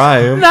Amazon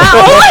Prime.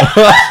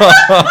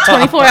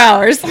 24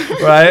 hours.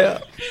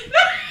 Right?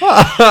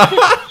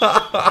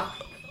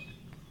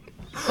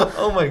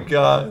 Oh my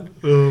God.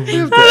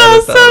 That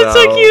also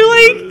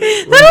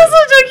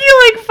took you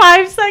like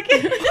 5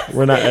 seconds.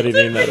 We're not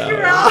editing that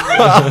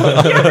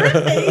out. Your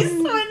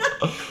face went-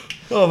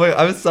 Oh my!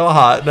 I'm so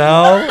hot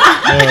now.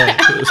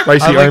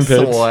 Spicy I'm like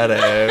armpits.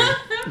 sweating.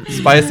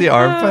 Spicy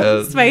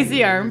armpits.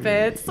 Spicy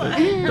armpits.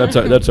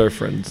 That's our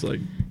friends like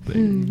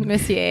thing.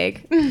 Missy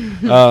egg.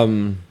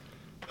 Um.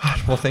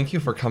 Well, thank you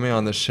for coming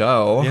on the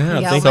show. Yeah.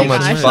 Yeah, thank oh so my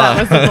much gosh, fun.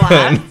 that was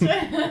a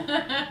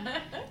blast.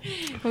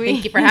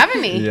 Thank you for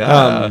having me.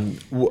 Yeah.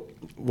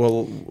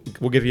 We'll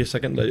give you a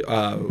second.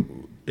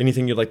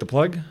 Anything you'd like to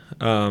plug?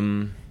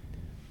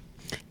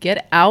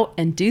 Get out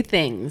and do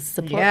things.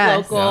 Support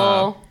Yes.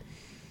 local.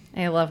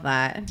 I love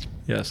that.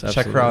 Yes.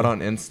 Check her out on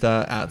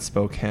Insta at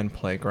Spokane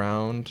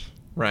Playground.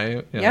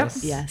 Right?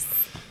 Yes. Yes.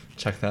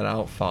 Check that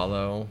out.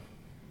 Follow.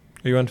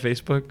 Are you on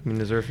Facebook? I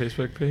mean, is there a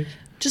Facebook page?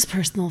 Just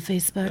personal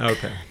Facebook.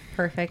 Okay.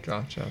 Perfect.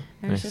 Gotcha.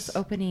 I was Nice. just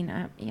opening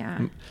up.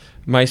 Yeah.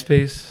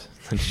 MySpace.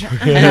 I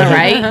know,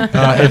 right?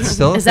 It's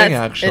still a Is thing,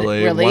 that-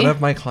 actually. really? One of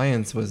my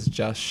clients was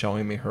just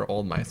showing me her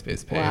old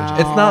MySpace page. Wow.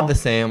 It's not the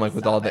same, like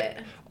with Stop it.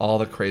 all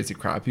the crazy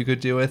crap you could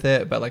do with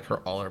it, but like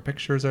all her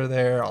pictures are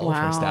there, all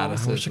Wow. of her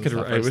statuses. I wish I and could.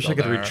 stuff I are wish I still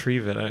could there.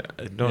 retrieve it. I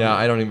don't.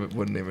 Yeah, know. I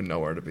wouldn't even know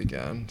where to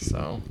begin.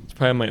 So It's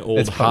probably my old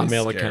it's probably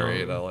Hotmail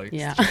scary account. to like.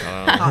 Yeah.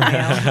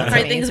 Hotmail.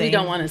 Right, things we amazing.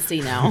 don't want to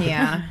see now.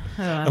 Yeah.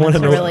 wanna I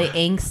want know- really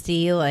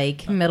angsty,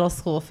 like middle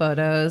school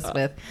photos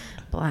with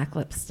black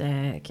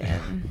lipstick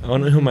and I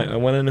want to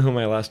know who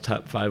my last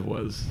top 5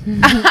 was.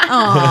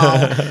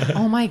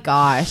 oh my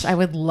gosh, I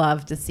would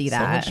love to see So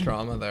that. much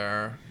drama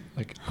there.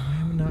 Like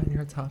I'm not in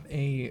your top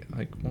 8.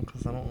 Like, well,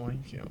 because I don't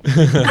like you.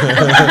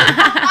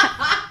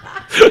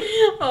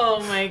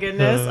 Oh my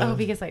goodness. Oh,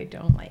 because I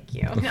don't like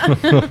you.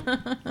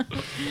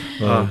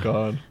 Oh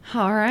God.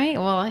 All right.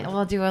 Well,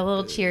 we'll do a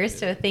little cheers.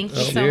 So thank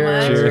you so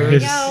Cheers. much. Here we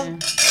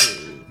Cheers.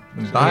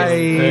 go.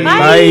 Bye.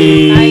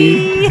 Bye.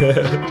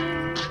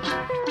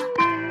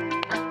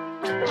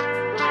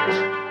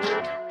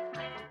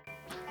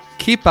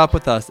 Keep up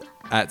with us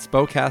at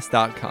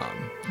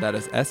spokast.com. That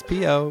is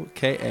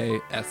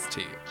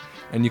SPOKAST.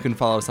 And you can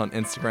follow us on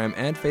Instagram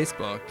and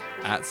Facebook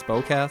at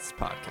Spokast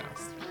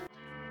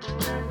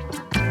Podcast.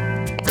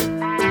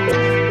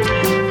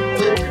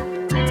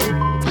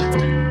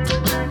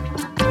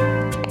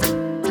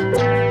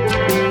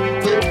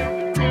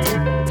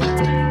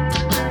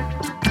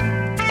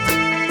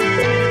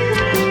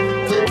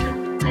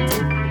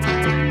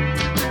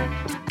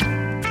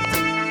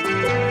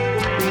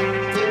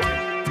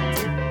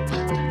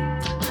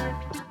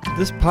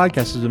 This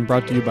podcast has been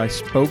brought to you by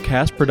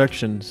Spokecast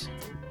Productions.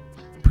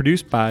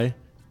 Produced by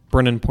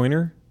Brennan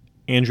Pointer,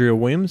 Andrea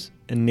Williams,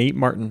 and Nate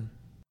Martin.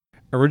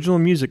 Original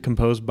music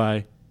composed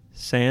by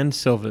San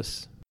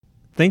Silvis.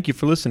 Thank you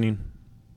for listening.